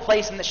over the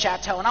place in the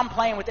chateau, and I'm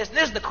playing with this, and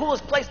this is the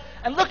coolest place.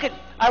 And look at,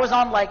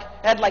 it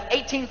had like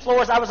 18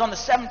 floors, I was on the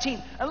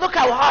 17th, and look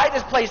how high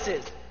this place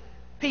is.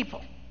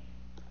 People,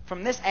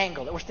 from this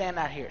angle that we're standing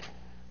out here,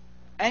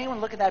 anyone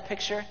look at that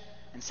picture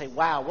and say,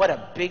 wow, what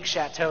a big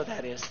chateau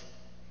that is?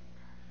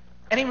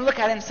 And even look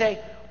at it and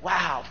say,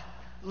 wow,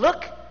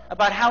 look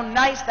about how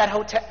nice that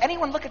hotel.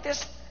 Anyone look at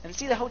this and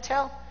see the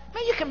hotel?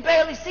 Man, you can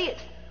barely see it.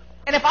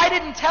 And if I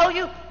didn't tell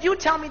you, you'd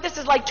tell me this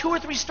is like 2 or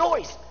 3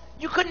 stories.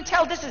 You couldn't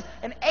tell this is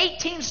an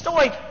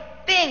 18-story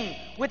thing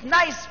with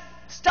nice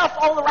stuff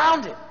all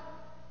around it.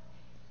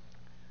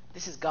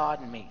 This is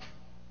God and me.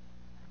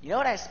 You know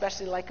what I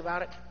especially like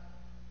about it?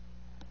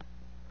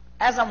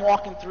 As I'm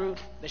walking through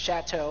the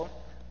chateau,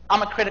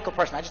 I'm a critical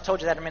person. I just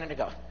told you that a minute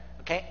ago.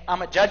 Okay?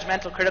 I'm a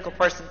judgmental, critical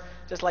person,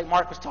 just like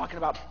Mark was talking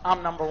about.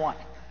 I'm number one.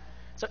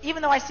 So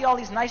even though I see all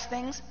these nice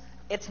things,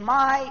 it's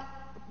my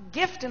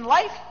gift in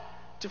life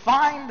to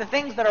find the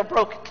things that are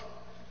broken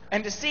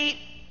and to see,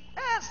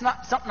 it's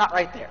not something not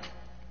right there.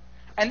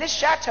 And this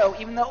chateau,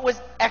 even though it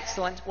was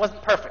excellent,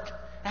 wasn't perfect.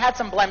 It had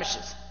some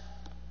blemishes.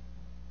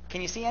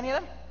 Can you see any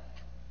of them?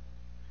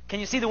 Can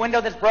you see the window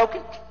that's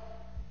broken?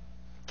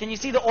 Can you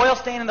see the oil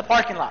stain in the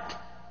parking lot?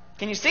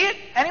 Can you see it?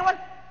 Anyone?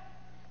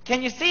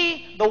 Can you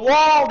see the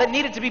wall that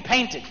needed to be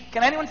painted?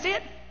 Can anyone see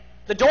it?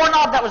 The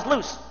doorknob that was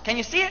loose. Can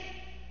you see it?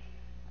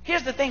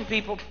 Here's the thing,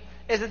 people,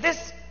 is that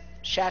this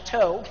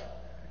chateau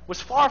was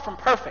far from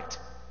perfect.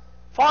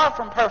 Far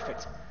from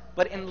perfect.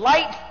 But in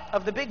light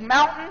of the big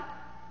mountain,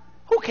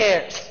 who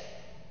cares?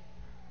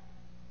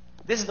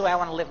 This is the way I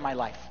want to live my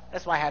life.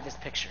 That's why I have this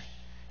picture.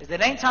 Is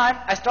that any time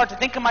I start to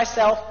think of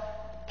myself,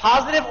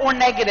 positive or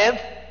negative,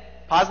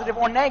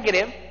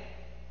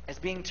 as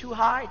being too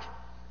high,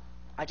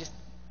 I just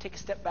take a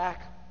step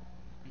back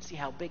and see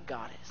how big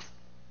God is.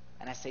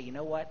 And I say, you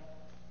know what?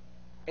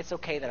 It's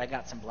okay that I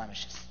got some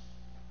blemishes.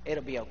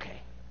 It'll be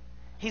okay.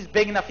 He's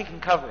big enough he can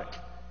cover it.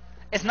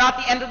 It's not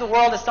the end of the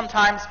world as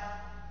sometimes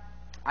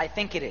I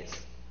think it is.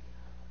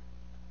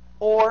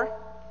 Or,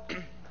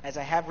 as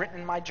I have written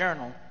in my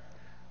journal,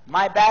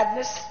 my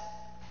badness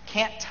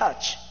can't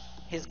touch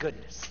His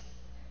goodness.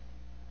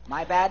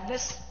 My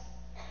badness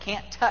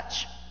can't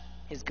touch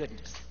His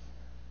goodness.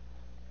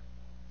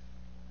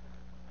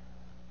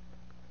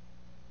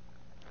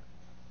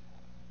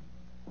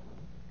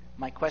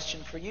 My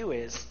question for you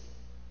is,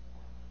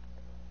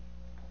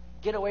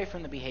 get away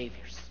from the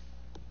behaviors.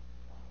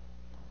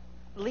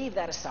 Leave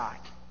that aside.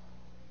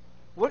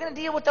 We're going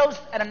to deal with those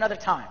at another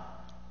time.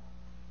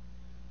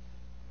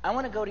 I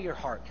want to go to your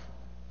heart.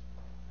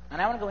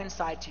 And I want to go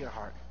inside to your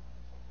heart.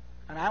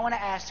 And I want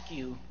to ask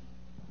you,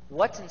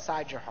 what's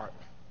inside your heart?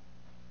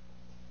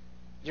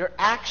 Your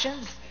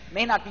actions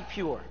may not be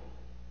pure,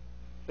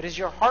 but is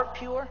your heart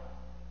pure?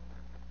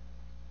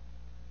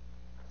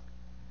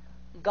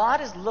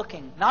 God is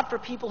looking not for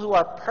people who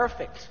are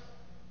perfect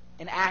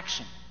in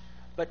action,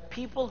 but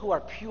people who are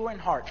pure in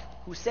heart,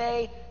 who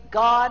say,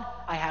 God,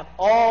 I have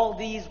all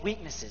these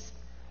weaknesses,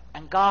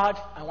 and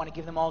God, I want to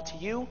give them all to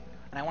you,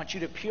 and I want you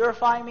to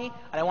purify me,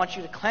 and I want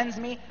you to cleanse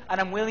me, and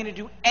I'm willing to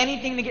do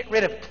anything to get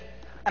rid of it.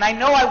 And I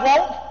know I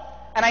won't,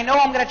 and I know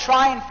I'm going to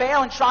try and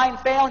fail and try and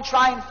fail and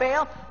try and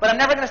fail, but I'm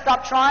never going to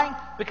stop trying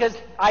because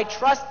I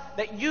trust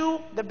that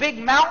you, the big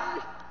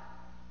mountain,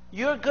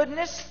 your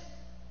goodness,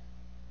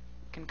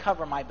 can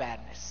cover my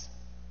badness.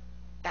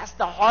 That's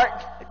the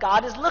heart that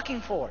God is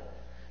looking for.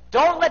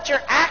 Don't let your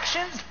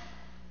actions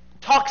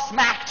talk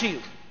smack to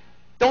you.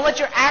 Don't let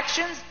your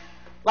actions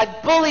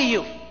like bully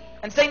you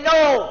and say,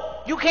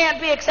 no, you can't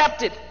be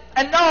accepted.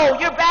 And no,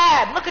 you're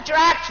bad. Look at your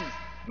actions.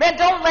 Man,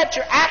 don't let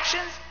your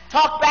actions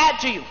talk bad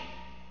to you.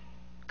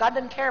 God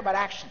doesn't care about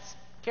actions.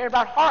 He cares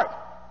about heart.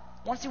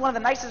 Want to see one of the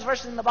nicest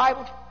verses in the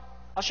Bible?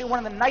 I'll show you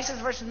one of the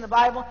nicest verses in the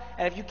Bible.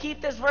 And if you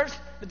keep this verse,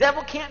 the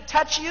devil can't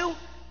touch you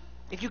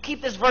if you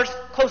keep this verse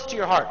close to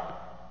your heart.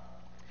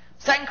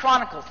 2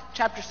 Chronicles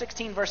chapter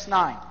 16, verse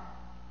 9.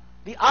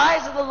 The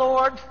eyes of the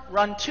Lord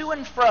run to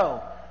and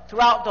fro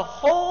throughout the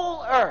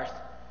whole earth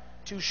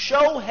to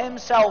show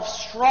himself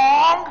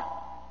strong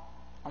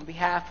on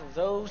behalf of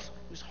those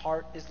whose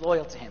heart is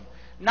loyal to him.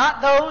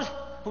 Not those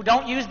who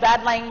don't use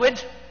bad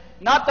language,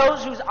 not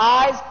those whose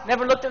eyes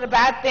never looked at a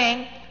bad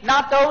thing,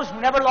 not those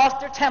who never lost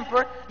their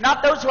temper,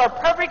 not those who are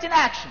perfect in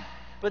action,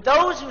 but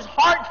those whose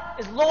heart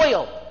is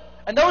loyal,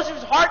 and those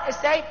whose heart is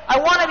saying, I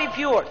want to be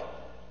pure.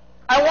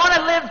 I want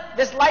to live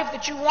this life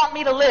that you want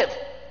me to live.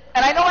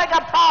 And I know I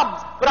got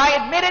problems, but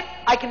I admit it,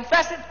 I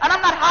confess it, and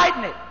I'm not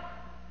hiding it.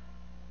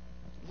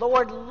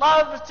 Lord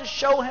loves to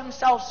show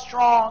himself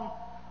strong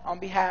on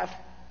behalf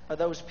of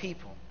those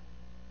people.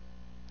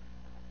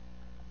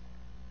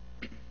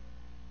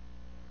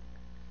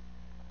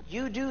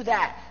 You do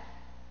that,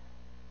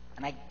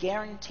 and I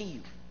guarantee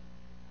you,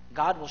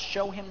 God will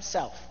show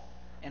himself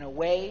in a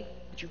way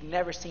that you've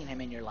never seen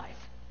him in your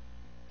life.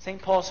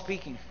 St. Paul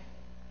speaking.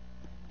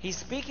 He's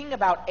speaking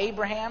about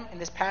Abraham in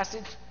this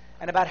passage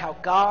and about how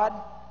God...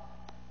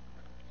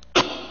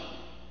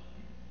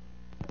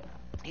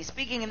 He's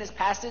speaking in this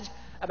passage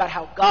about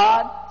how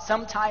God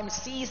sometimes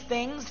sees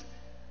things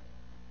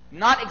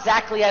not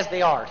exactly as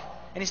they are.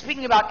 And he's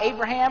speaking about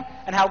Abraham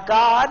and how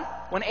God,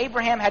 when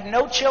Abraham had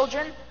no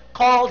children,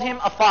 called him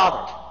a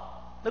father.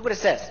 Look what it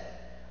says.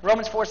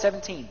 Romans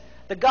 4:17.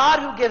 The God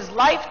who gives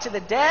life to the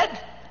dead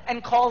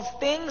and calls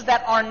things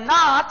that are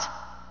not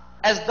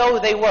as though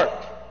they were.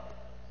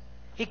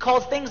 He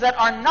calls things that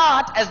are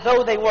not as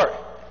though they were.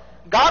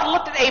 God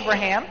looked at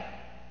Abraham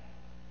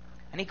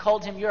and he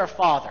called him, you're a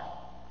father.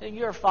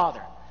 You're a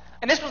father.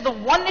 And this was the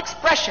one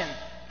expression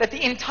that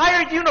the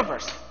entire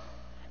universe,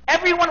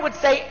 everyone would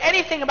say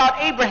anything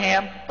about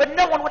Abraham, but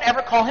no one would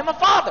ever call him a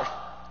father.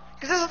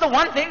 Because this is the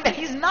one thing that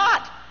he's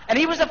not. And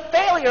he was a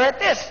failure at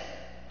this.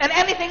 And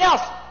anything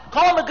else.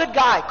 Call him a good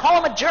guy.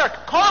 Call him a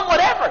jerk. Call him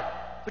whatever.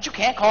 But you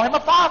can't call him a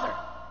father.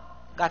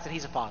 God said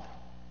he's a father.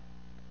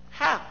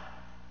 How?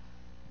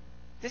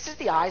 This is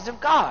the eyes of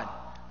God.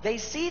 They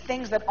see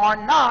things that are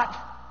not,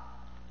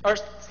 or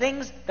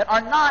things that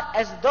are not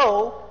as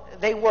though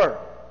they were.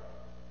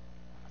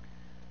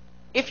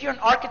 If you're an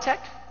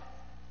architect,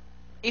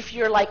 if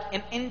you're like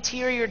an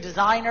interior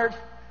designer,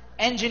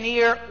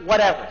 engineer,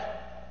 whatever,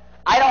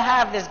 I don't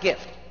have this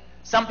gift.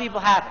 Some people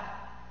have it.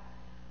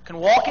 Can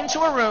walk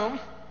into a room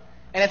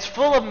and it's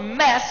full of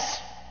mess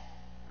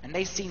and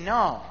they see,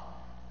 no,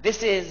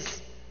 this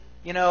is,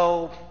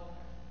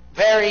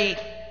 very,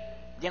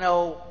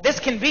 this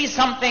can be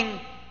something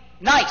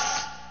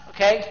nice,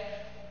 okay?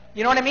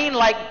 You know what I mean?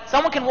 Like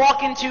someone can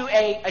walk into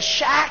a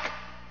shack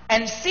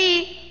and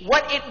see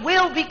what it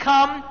will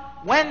become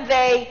when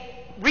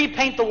they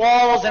repaint the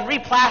walls and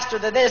replaster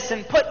the this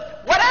and put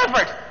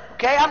whatever,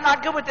 okay? I'm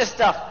not good with this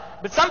stuff.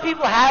 But some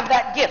people have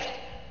that gift.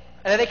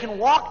 And they can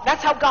walk.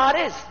 That's how God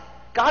is.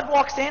 God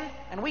walks in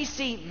and we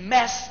see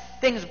mess,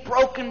 things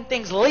broken,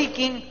 things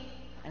leaking,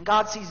 and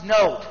God sees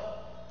no,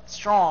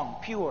 strong,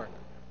 pure.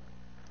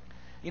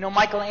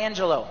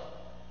 Michelangelo,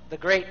 the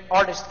great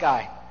artist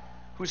guy,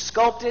 who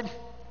sculpted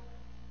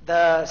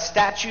the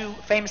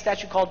famous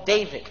statue called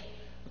David,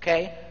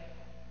 okay?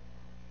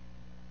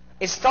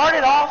 It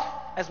started off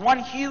as one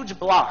huge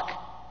block,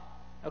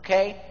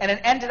 okay? And it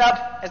ended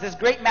up as this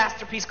great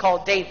masterpiece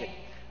called David.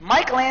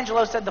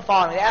 Michelangelo said the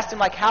following. They asked him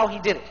how he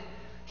did it.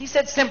 He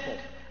said simple.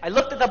 I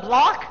looked at the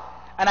block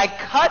and I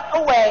cut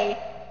away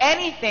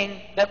anything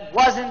that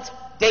wasn't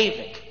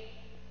David.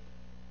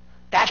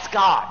 That's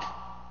God.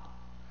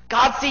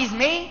 God sees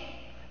me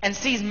and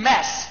sees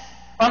mess.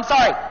 I'm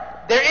sorry,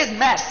 there is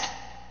mess.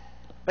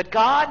 But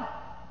God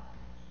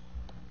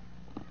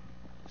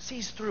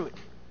sees through it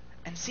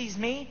and sees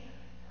me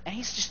and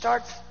he just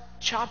starts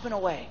chopping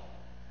away.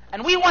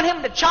 And we want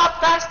him to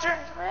chop faster.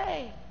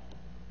 Hey,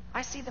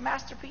 I see the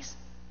masterpiece.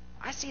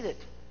 I see that.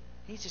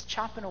 He's just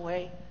chopping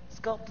away,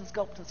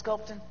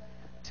 sculpting,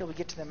 till we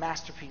get to the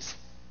masterpiece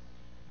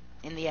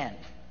in the end.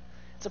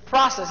 It's a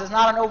process. It's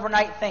not an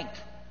overnight thing.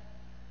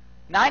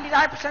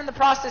 99% of the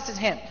process is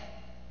him.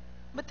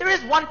 But there is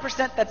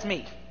 1% that's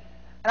me.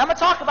 And I'm going to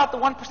talk about the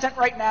 1%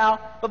 right now,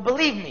 but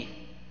believe me,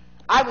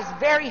 I was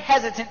very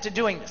hesitant to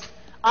doing this.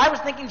 I was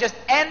thinking just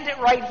end it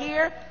right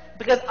here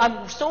because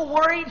I'm so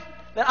worried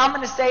that I'm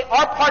going to say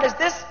our part is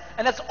this,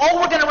 and that's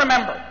all we're going to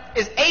remember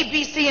is A,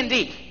 B, C, and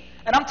D.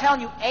 And I'm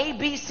telling you, A,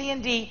 B, C,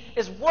 and D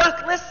is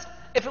worthless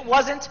if it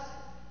wasn't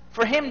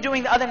for him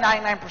doing the other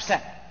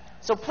 99%.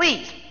 So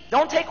please,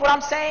 don't take what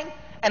I'm saying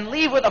and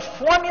leave with a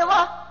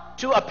formula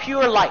to a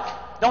pure life.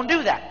 Don't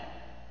do that,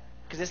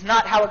 because it's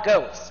not how it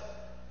goes.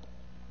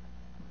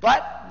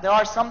 But there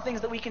are some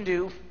things that we can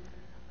do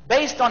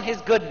based on his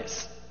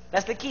goodness.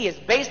 That's the key, is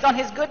based on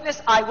his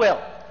goodness, I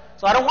will.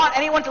 So I don't want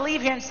anyone to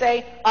leave here and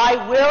say,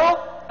 I will.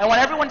 I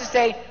want everyone to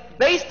say,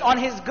 based on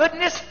his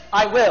goodness,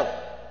 I will.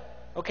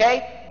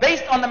 Okay?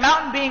 based on the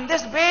mountain being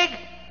this big,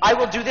 I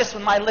will do this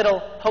with my little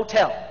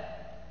hotel.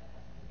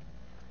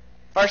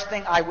 First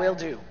thing I will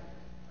do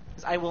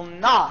is I will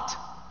not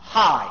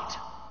hide.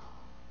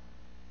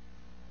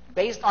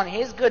 Based on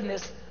His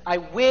goodness, I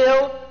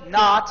will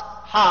not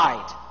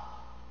hide.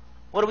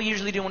 What do we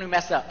usually do when we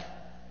mess up?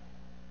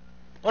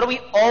 What do we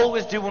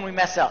always do when we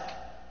mess up?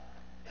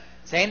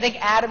 Same thing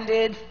Adam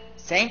did,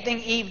 same thing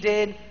Eve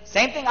did,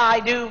 same thing I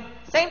do,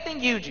 same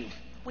thing you do.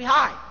 We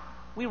hide.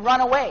 We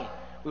run away.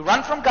 We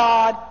run from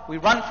God. We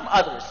run from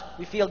others.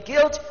 We feel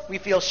guilt. We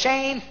feel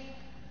shame.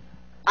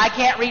 I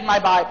can't read my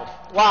Bible.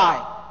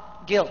 Why?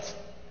 Guilt.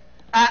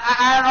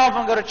 I don't know if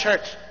I'm going to go to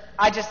church.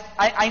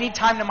 I need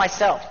time to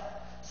myself.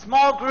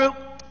 Small group.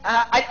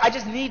 I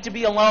just need to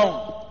be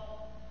alone.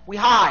 We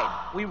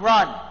hide. We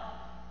run.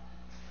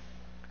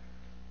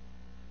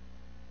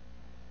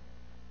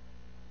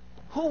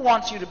 Who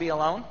wants you to be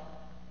alone?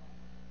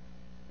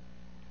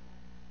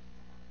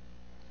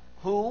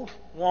 Who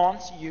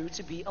wants you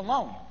to be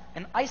alone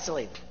and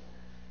isolated?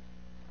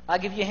 I'll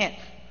give you a hint.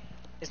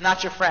 It's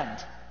not your friend.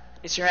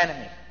 It's your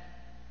enemy.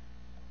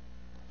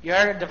 You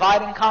heard of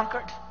divide and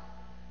conquer?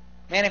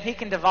 Man, if he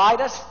can divide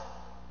us,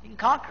 he can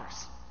conquer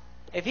us.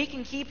 If he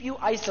can keep you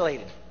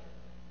isolated,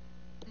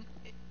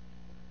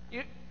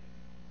 you're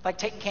like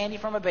taking candy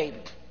from a baby.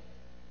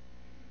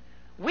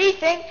 We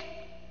think,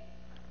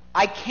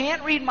 I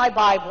can't read my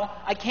Bible,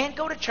 I can't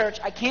go to church,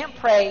 I can't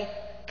pray,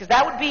 because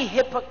that would be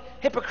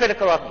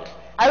hypocritical of me.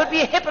 I would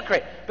be a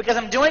hypocrite because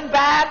I'm doing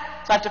bad,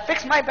 so I have to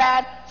fix my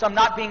bad, so I'm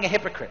not being a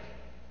hypocrite.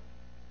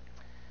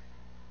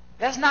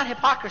 That's not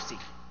hypocrisy.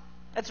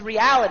 That's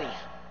reality,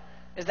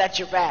 is that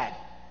you're bad.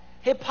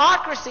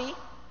 Hypocrisy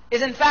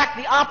is in fact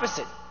the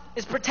opposite,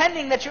 is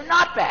pretending that you're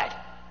not bad.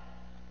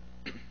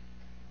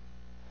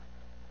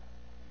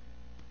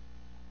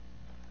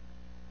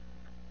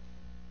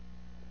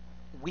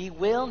 We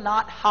will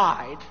not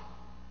hide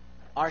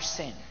our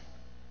sin.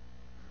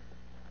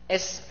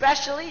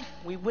 Especially,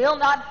 we will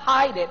not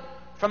hide it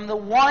from the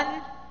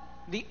one,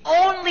 the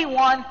only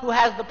one who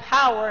has the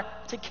power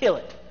to kill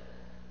it.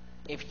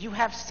 If you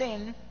have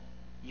sin,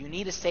 you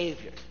need a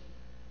Savior.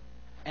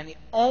 And the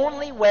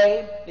only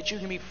way that you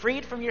can be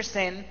freed from your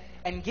sin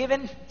and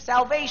given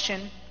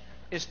salvation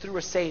is through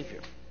a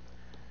Savior.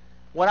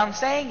 What I'm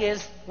saying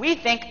is, we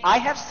think I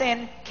have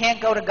sin,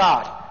 can't go to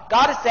God.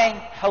 God is saying,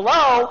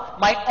 hello,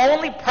 my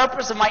only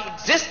purpose of my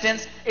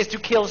existence is to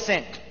kill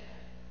sin.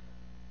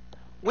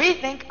 We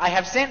think I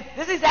have sin.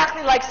 This is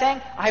exactly like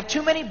saying, I have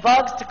too many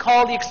bugs to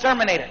call the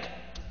exterminator.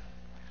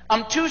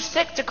 I'm too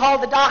sick to call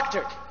the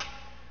doctor.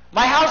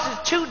 My house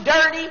is too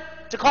dirty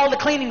to call the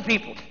cleaning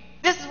people.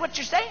 This is what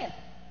you're saying.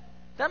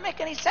 Doesn't make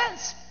any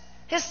sense.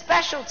 His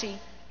specialty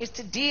is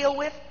to deal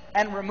with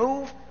and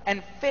remove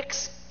and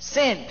fix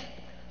sin.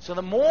 So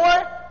the more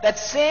that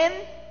sin,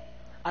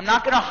 I'm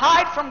not going to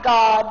hide from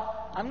God,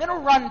 I'm going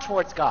to run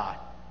towards God.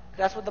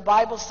 That's what the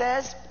Bible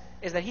says,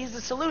 is that He's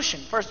the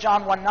solution. 1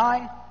 John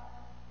 1:9,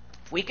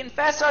 if we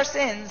confess our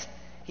sins,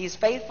 He is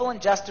faithful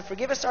and just to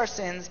forgive us our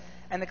sins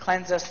and to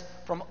cleanse us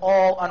from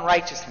all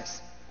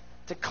unrighteousness.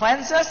 To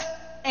cleanse us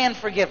and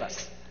forgive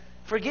us.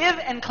 Forgive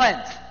and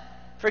cleanse.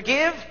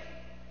 Forgive,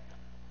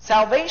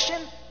 salvation,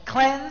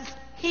 cleanse,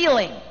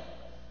 healing.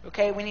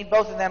 Okay, we need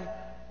both of them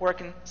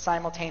working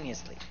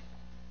simultaneously.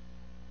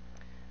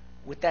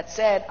 With that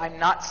said, I'm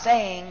not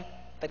saying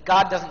that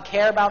God doesn't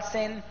care about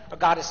sin, or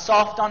God is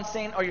soft on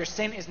sin, or your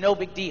sin is no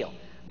big deal.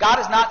 God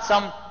is not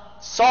some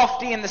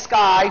softy in the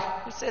sky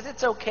who says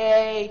it's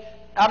okay.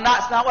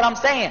 That's not what I'm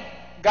saying.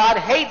 God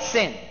hates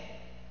sin,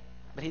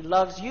 but He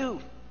loves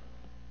you.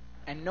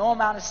 And no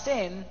amount of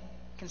sin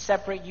can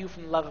separate you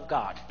from the love of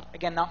God.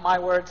 Again, not my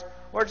words,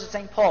 words of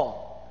St.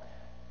 Paul.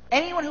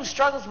 Anyone who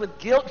struggles with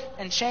guilt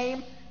and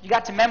shame, you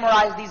got to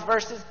memorize these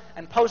verses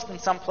and post them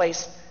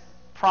someplace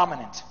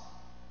prominent.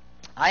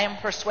 I am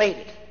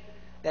persuaded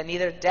that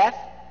neither death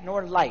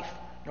nor life,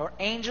 nor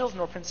angels,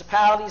 nor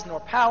principalities, nor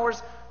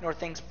powers, nor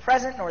things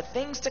present, nor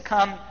things to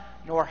come,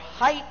 nor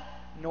height,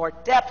 nor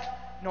depth,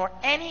 nor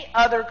any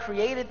other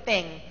created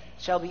thing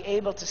shall be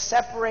able to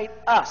separate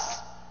us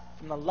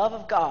from the love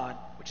of God,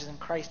 which is in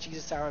Christ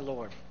Jesus our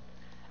Lord.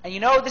 And you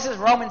know, this is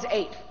Romans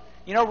 8.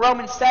 You know,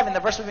 Romans 7, the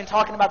verse we've been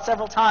talking about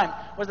several times,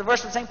 was the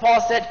verse where St.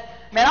 Paul said,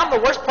 man, I'm the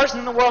worst person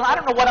in the world. I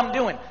don't know what I'm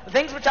doing. The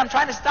things which I'm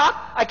trying to stop,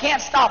 I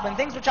can't stop. And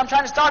things which I'm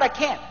trying to start, I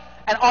can't.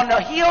 And on the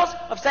heels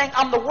of saying,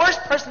 I'm the worst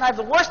person, I have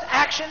the worst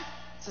action,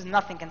 it says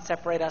nothing can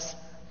separate us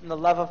from the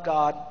love of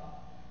God,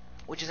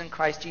 which is in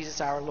Christ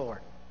Jesus our Lord.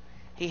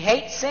 He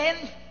hates sin,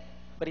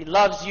 but He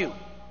loves you.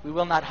 We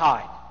will not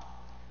hide.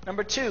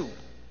 Number 2,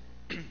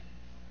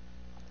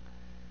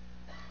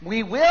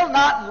 we will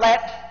not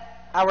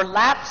let our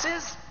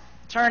lapses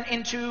turn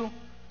into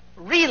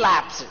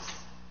relapses.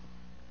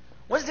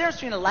 What's the difference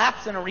between a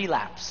lapse and a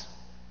relapse?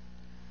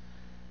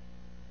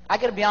 I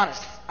got to be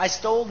honest. I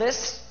stole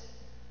this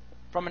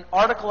from an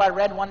article I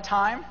read one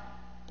time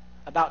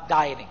about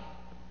dieting.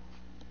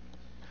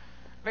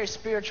 Very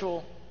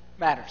spiritual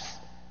matters.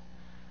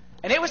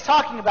 And it was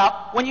talking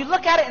about, when you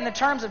look at it in the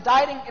terms of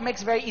dieting, it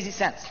makes very easy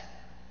sense.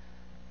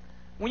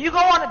 When you go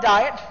on a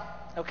diet,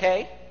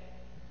 okay,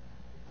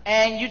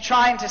 and you're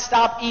trying to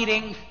stop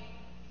eating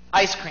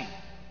ice cream,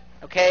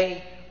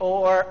 okay,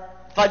 or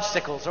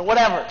fudgesicles or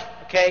whatever,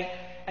 okay,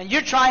 and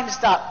you're trying to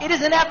stop. It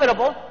is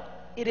inevitable.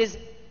 It is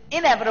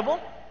inevitable.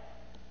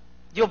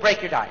 You'll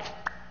break your diet.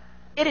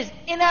 It is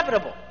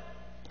inevitable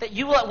that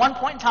you will at one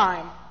point in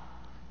time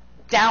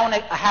down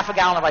a half a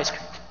gallon of ice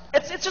cream.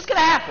 It's just going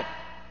to happen.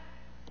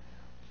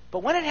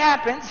 But when it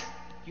happens,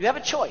 you have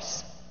a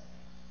choice.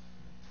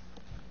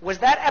 Was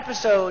that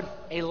episode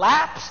a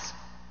lapse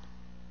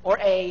or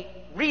a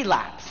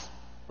relapse?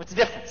 What's the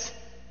difference?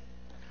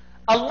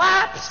 A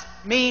lapse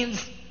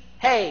means,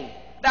 hey,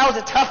 that was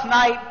a tough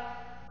night.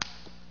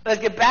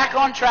 Let's get back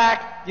on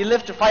track. You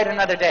live to fight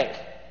another day.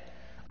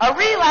 A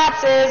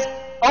relapse is,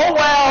 oh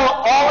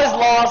well, all is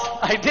lost.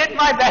 I did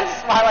my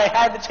best while I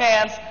had the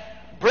chance.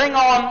 Bring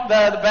on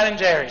the Ben &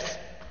 Jerry's.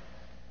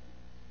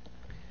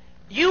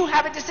 You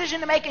have a decision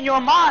to make in your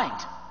mind,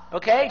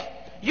 okay?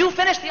 You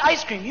finished the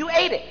ice cream. You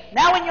ate it.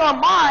 Now in your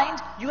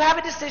mind, you have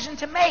a decision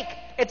to make.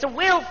 It's a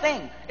will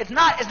thing. It's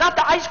not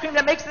the ice cream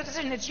that makes the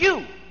decision. It's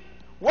you.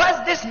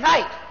 Was this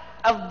night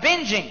of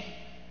binging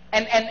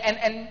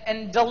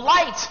and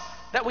delight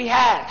that we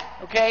had,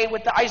 okay,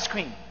 with the ice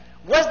cream,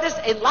 was this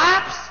a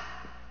lapse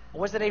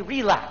or was it a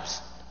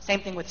relapse? Same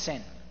thing with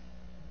sin.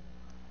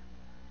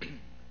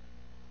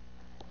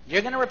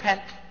 You're going to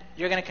repent.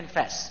 You're going to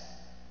confess.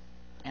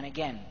 And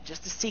again,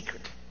 just a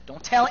secret.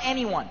 Don't tell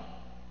anyone.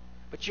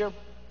 But you're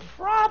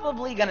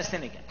probably going to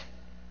sin again.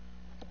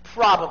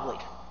 Probably.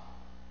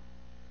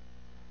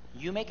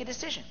 You make a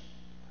decision.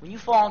 When you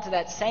fall into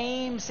that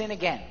same sin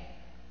again,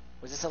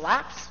 was this a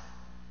lapse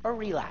or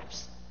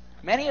relapse?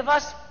 Many of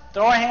us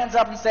throw our hands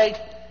up and say,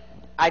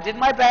 I did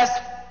my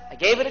best. I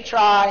gave it a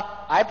try.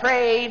 I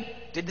prayed.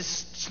 Did this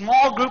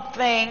small group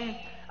thing.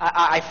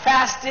 I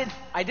fasted.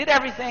 I did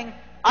everything.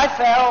 I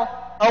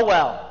fell. Oh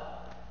well.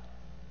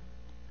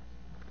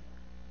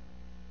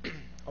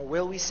 Or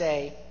will we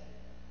say,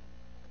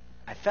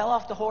 I fell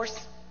off the horse,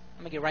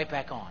 I'm going to get right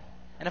back on.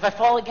 And if I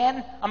fall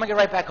again, I'm going to get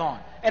right back on.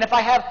 And if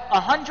I have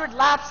 100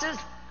 lapses,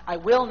 I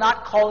will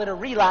not call it a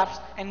relapse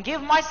and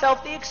give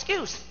myself the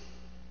excuse.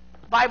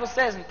 The Bible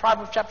says in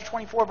Proverbs chapter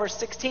 24, verse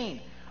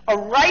 16, a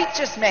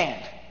righteous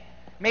man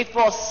may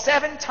fall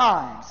 7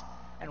 times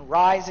and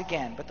rise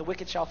again, but the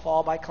wicked shall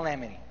fall by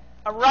calamity.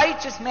 A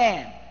righteous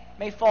man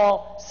may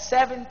fall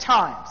 7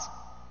 times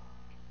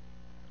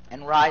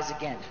and rise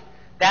again.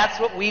 That's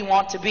what we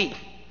want to be.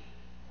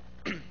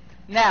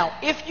 Now,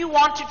 if you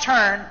want to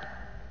turn,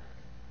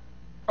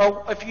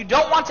 or if you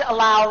don't want to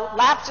allow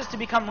lapses to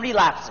become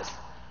relapses,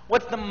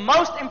 what's the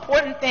most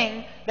important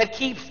thing that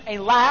keeps a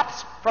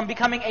lapse from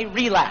becoming a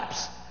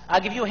relapse?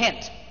 I'll give you a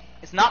hint.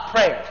 It's not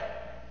prayer.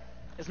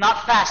 It's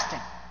not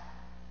fasting.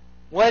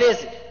 What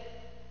is it?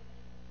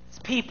 It's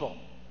people.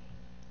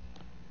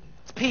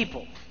 It's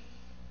people.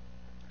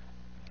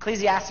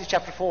 Ecclesiastes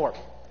chapter 4.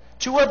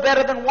 2 are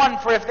better than 1,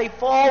 for if they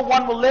fall,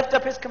 one will lift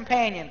up his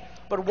companion.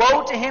 But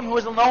woe to him who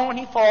is alone when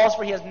he falls,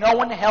 for he has no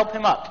one to help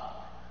him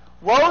up.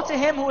 Woe to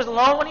him who is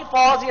alone when he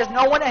falls, he has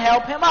no one to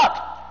help him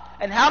up.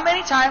 And how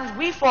many times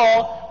we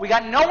fall, we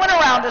got no one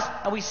around us,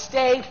 and we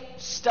stay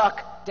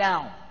stuck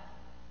down.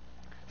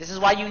 This is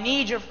why you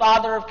need your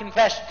father of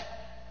confession.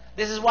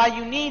 This is why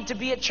you need to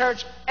be at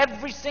church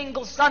every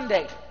single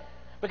Sunday.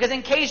 Because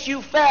in case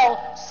you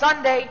fell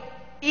Sunday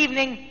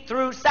evening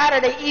through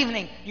Saturday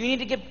evening, you need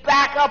to get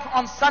back up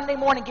on Sunday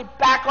morning, get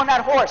back on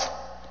that horse.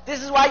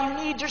 This is why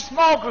you need your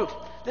small group.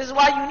 This is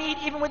why you need,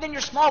 even within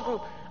your small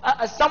group,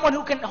 someone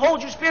who can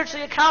hold you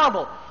spiritually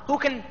accountable, who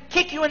can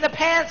kick you in the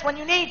pants when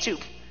you need to,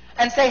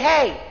 and say,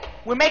 hey,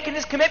 we're making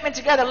this commitment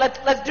together,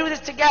 let's do this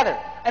together.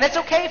 And it's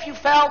okay if you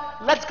fell,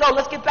 let's go,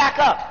 let's get back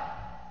up.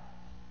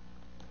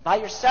 By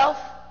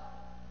yourself,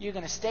 you're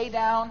going to stay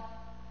down.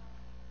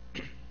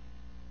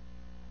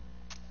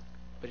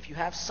 But if you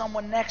have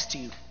someone next to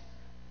you,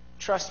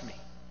 trust me,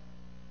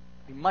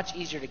 it'll be much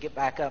easier to get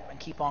back up and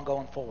keep on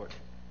going forward.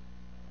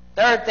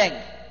 Third thing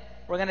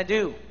we're going to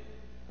do,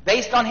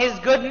 based on His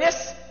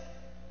goodness,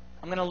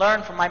 I'm going to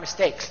learn from my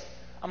mistakes.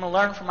 I'm going to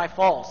learn from my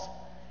falls.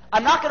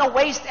 I'm not going to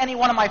waste any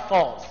one of my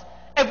falls.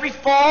 Every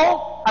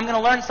fall, I'm going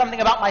to learn something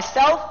about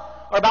myself,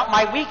 or about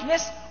my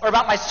weakness, or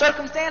about my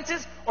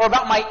circumstances, or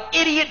about my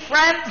idiot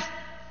friends.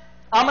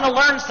 I'm going to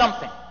learn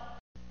something.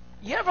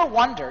 You ever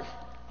wondered,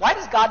 why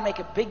does God make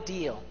a big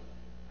deal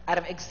out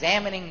of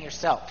examining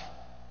yourself?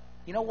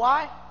 You know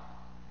why?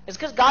 It's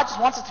because God just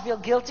wants us to feel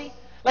guilty.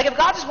 Like if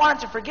God just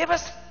wanted to forgive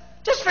us,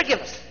 just forgive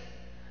us.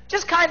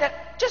 Just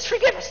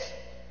forgive us.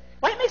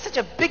 Why make such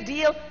a big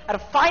deal out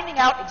of finding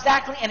out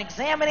exactly and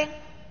examining?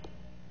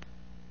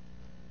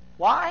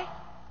 Why?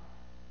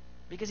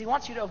 Because He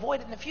wants you to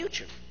avoid it in the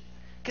future.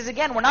 Because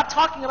again, we're not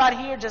talking about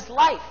here just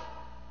life.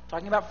 We're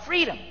talking about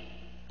freedom.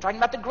 We're talking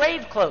about the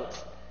grave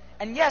clothes.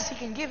 And yes, He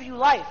can give you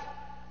life.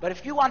 But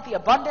if you want the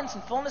abundance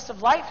and fullness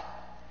of life,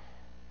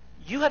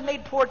 you have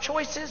made poor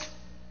choices,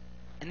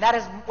 and that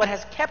is what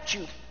has kept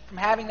you from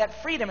having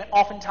that freedom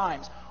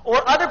oftentimes.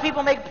 Or other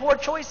people make poor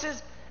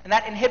choices, and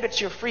that inhibits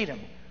your freedom.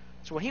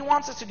 So what He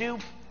wants us to do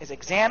is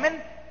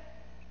examine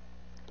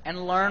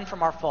and learn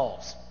from our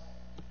falls.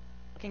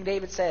 King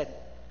David said,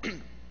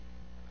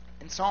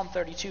 In Psalm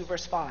 32,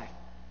 verse 5.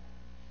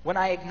 When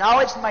I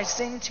acknowledged my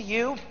sin to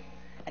you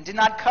and did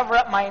not cover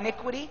up my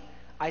iniquity,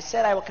 I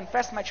said, I will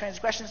confess my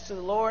transgressions to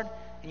the Lord,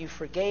 and you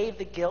forgave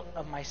the guilt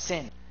of my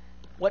sin.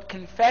 What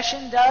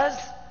confession does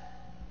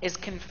is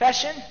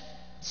confession,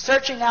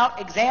 searching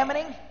out,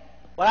 examining.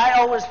 What I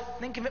always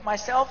think of it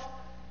myself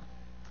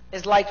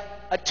is like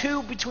a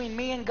tube between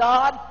me and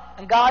God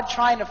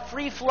trying to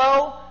free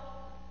flow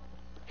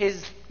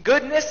His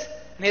goodness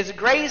and His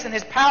grace and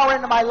His power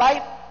into my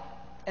life.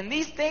 And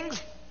these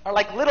things are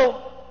like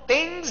little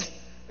things,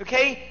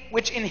 okay,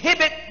 which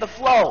inhibit the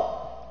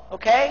flow,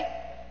 okay?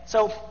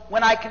 So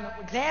when I can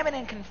examine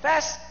and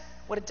confess,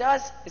 what it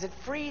does is it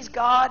frees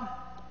God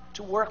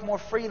to work more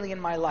freely in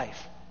my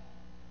life.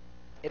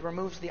 It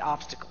removes the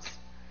obstacles.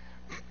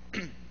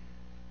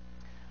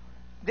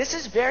 This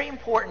is very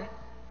important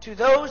to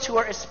those who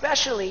are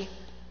especially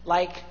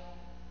like,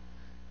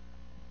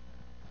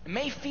 it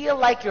may feel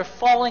like you're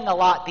falling a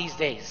lot these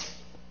days.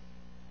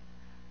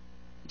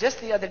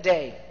 Just the other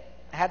day,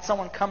 I had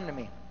someone come to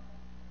me.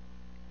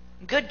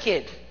 Good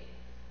kid.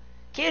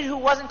 Kid who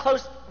wasn't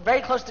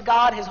very close to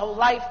God his whole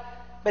life,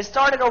 but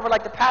started over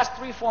like the past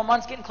 3-4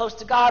 months getting close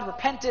to God,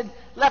 repented,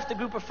 left a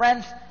group of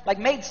friends, like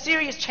made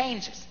serious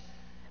changes.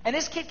 And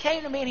this kid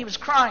came to me and he was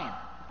crying.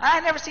 I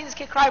had never seen this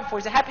kid cry before.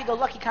 He's a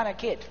happy-go-lucky kind of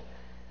kid.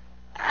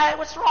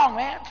 What's wrong,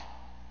 man?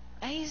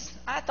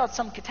 I thought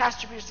some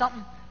catastrophe or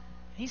something.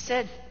 He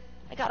said,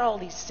 I got all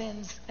these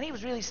sins. And he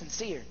was really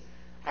sincere.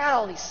 I got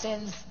all these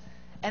sins.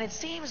 And it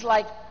seems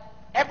like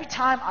every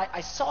time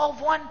I solve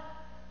one,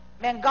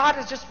 man, God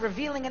is just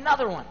revealing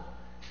another one.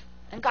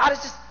 And God is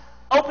just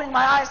opening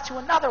my eyes to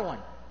another one.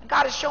 And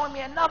God is showing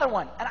me another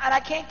one. And I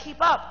can't keep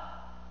up.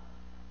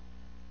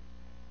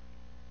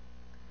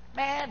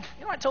 Man,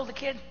 you know what I told the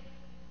kid?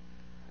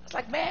 I was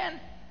like, man,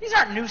 these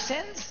aren't new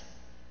sins.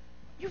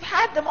 You've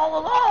had them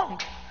all along.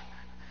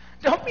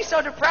 Don't be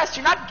so depressed.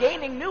 You're not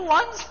gaining new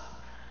ones.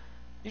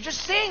 You're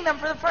just seeing them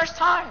for the first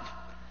time.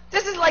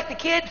 This is like the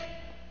kid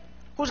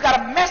who's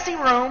got a messy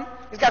room.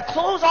 He's got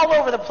clothes all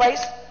over the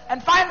place.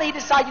 And finally he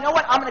decides, you know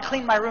what? I'm going to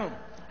clean my room.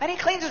 And he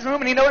cleans his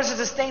room and he notices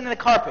a stain in the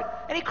carpet.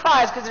 And he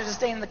cries because there's a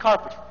stain in the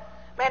carpet.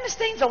 Man, the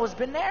stain's always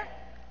been there.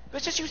 But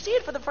it's just you see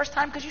it for the first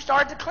time because you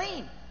started to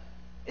clean.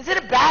 Is it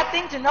a bad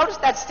thing to notice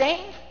that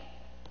stain?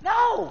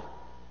 No.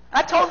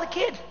 I told the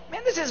kid,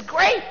 man, this is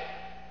great.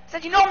 I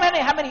said, you know, man,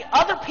 how many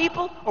other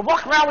people are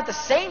walking around with the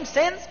same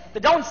sins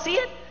that don't see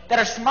it, that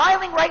are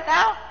smiling right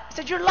now? I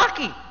said, you're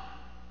lucky.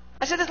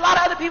 I said, there's a lot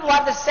of other people who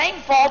have the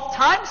same fault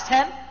times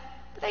 10,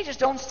 but they just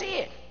don't see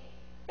it.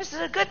 This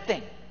is a good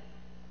thing.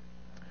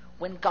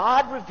 When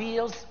God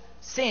reveals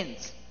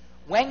sins,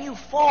 when you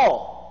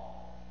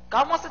fall,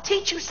 God wants to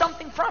teach you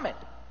something from it.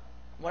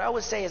 What I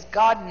would say is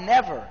God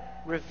never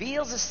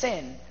reveals a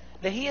sin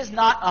that He is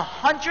not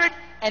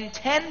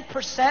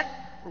 110%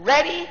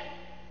 ready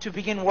to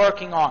begin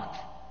working on.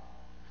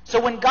 So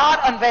when God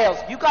unveils,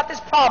 you got this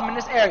problem in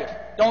this area,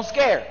 don't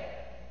scare.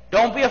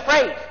 Don't be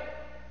afraid.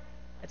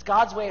 It's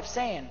God's way of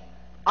saying,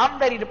 I'm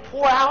ready to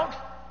pour out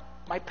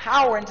my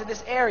power into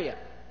this area,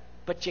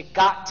 but you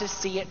got to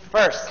see it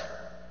first.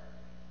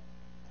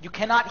 You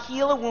cannot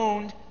heal a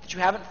wound that you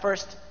haven't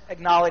first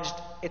acknowledged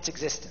its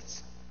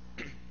existence.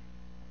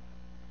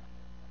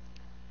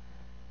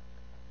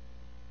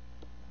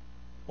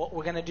 What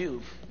we're going to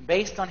do,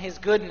 based on His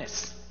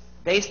goodness,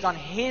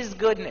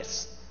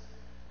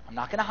 I'm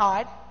not going to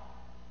hide.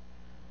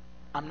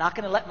 I'm not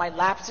going to let my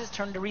lapses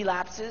turn to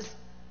relapses.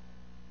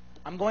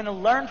 I'm going to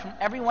learn from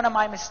every one of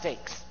my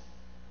mistakes.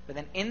 But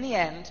then in the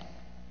end,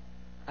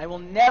 I will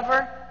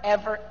never,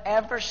 ever,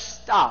 ever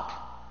stop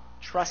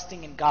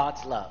trusting in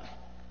God's love.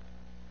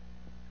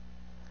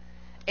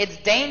 It's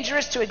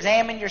dangerous to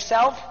examine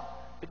yourself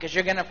because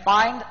you're going to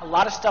find a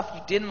lot of stuff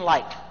you didn't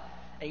like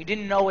and you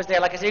didn't know was there.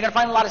 Like I said, you're going to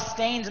find a lot of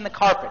stains in the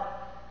carpet,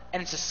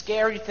 and it's a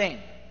scary thing.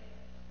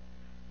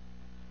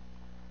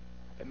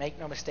 But make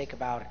no mistake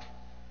about it.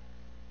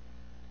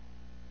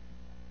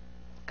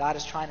 God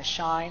is trying to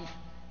shine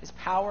His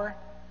power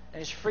and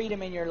His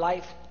freedom in your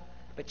life,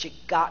 but you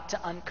got to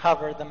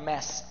uncover the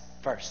mess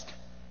first.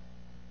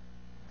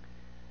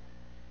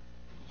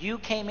 You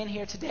came in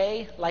here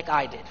today like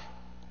I did,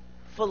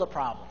 full of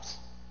problems,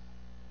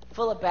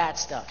 full of bad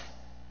stuff.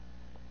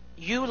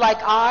 You, like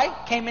I,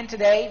 came in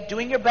today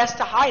doing your best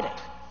to hide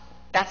it.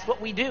 That's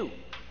what we do.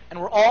 And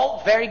we're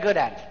all very good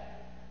at it.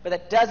 But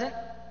that doesn't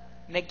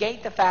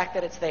negate the fact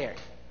that it's there.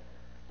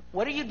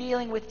 What are you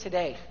dealing with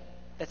today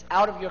that's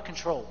out of your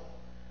control?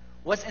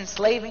 What's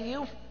enslaving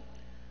you?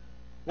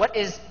 What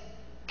is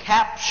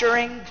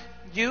capturing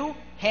you,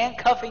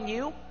 handcuffing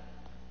you?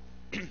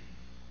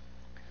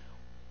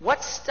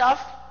 What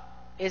stuff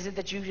is it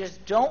that you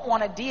just don't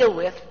want to deal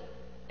with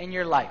in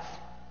your life?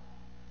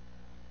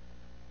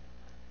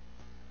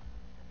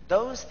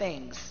 Those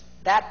things,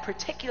 that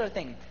particular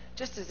thing,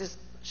 just as this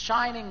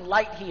shining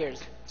light here is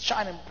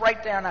shining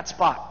bright there on that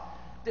spot.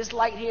 This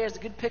light here is a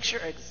good picture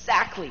of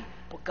exactly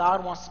what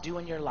God wants to do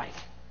in your life.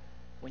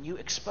 When you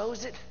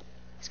expose it,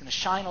 He's going to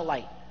shine a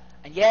light.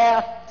 And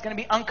yeah, it's going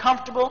to be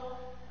uncomfortable,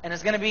 and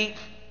it's going to be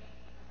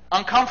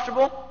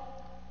Uncomfortable?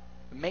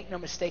 But make no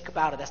mistake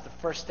about it, that's the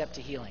first step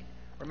to healing.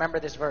 Remember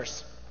this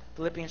verse.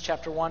 Philippians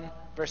chapter 1,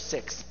 verse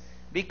 6.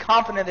 Be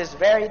confident of this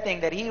very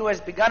thing, that he who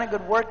has begun a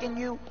good work in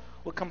you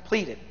will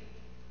complete it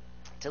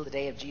till the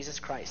day of Jesus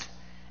Christ.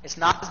 It's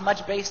not as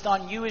much based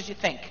on you as you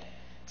think.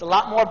 It's a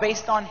lot more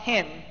based on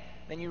him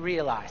than you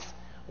realize.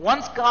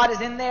 Once God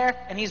is in there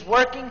and he's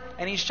working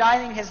and he's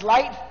shining his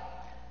light,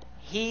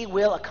 he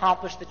will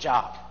accomplish the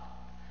job.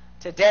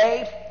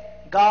 Today,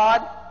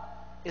 God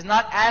is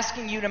not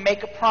asking you to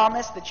make a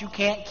promise that you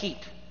can't keep.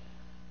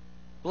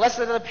 Blessed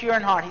are the pure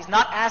in heart. He's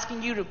not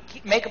asking you to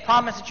make a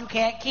promise that you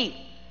can't keep.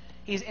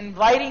 He's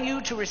inviting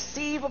you to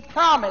receive a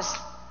promise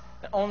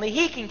that only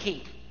he can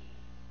keep.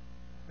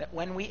 That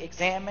when we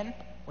examine,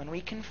 when we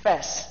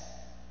confess,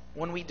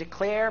 when we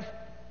declare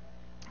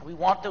we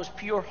want those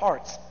pure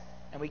hearts,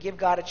 and we give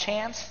God a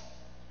chance,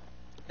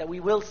 that we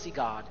will see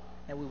God,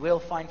 and we will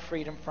find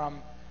freedom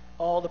from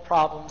all the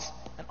problems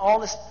and all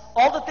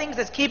the things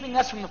that's keeping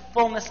us from the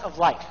fullness of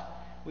life.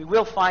 We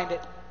will find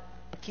it.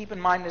 Keep in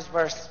mind this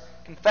verse.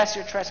 Confess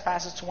your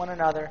trespasses to one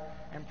another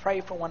and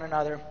pray for one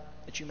another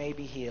that you may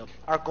be healed.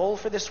 Our goal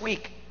for this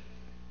week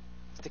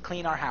is to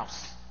clean our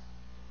house.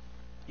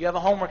 You have a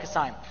homework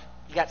assignment.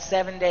 You got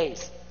 7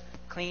 days.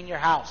 Clean your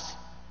house.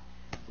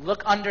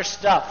 Look under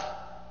stuff.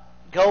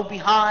 Go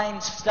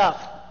behind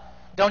stuff.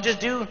 Don't just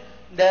do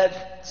the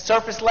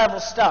surface level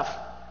stuff.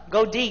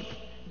 Go deep.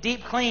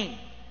 Deep clean. You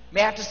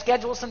may have to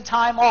schedule some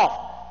time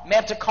off. You may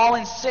have to call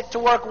in sick to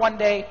work one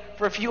day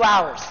for a few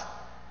hours.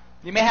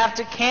 You may have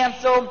to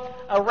cancel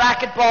a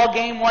racquetball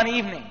game one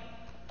evening.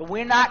 But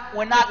we're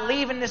not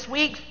leaving this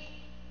week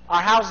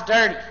our house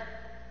dirty.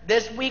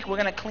 This week we're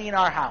going to clean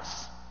our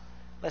house.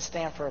 Let's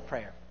stand for a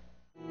prayer.